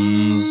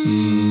hum.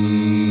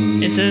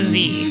 It's a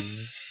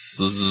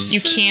Z. You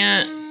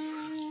can't.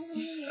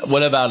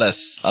 What about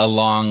a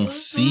long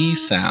C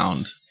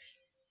sound?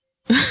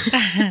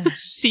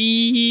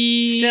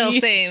 C. Still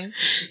same.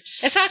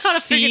 It's not called a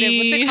fricative.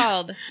 What's it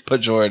called?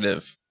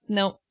 Pejorative.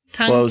 Nope.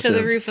 Tongue to the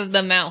Plosive. roof of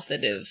the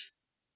mouthative.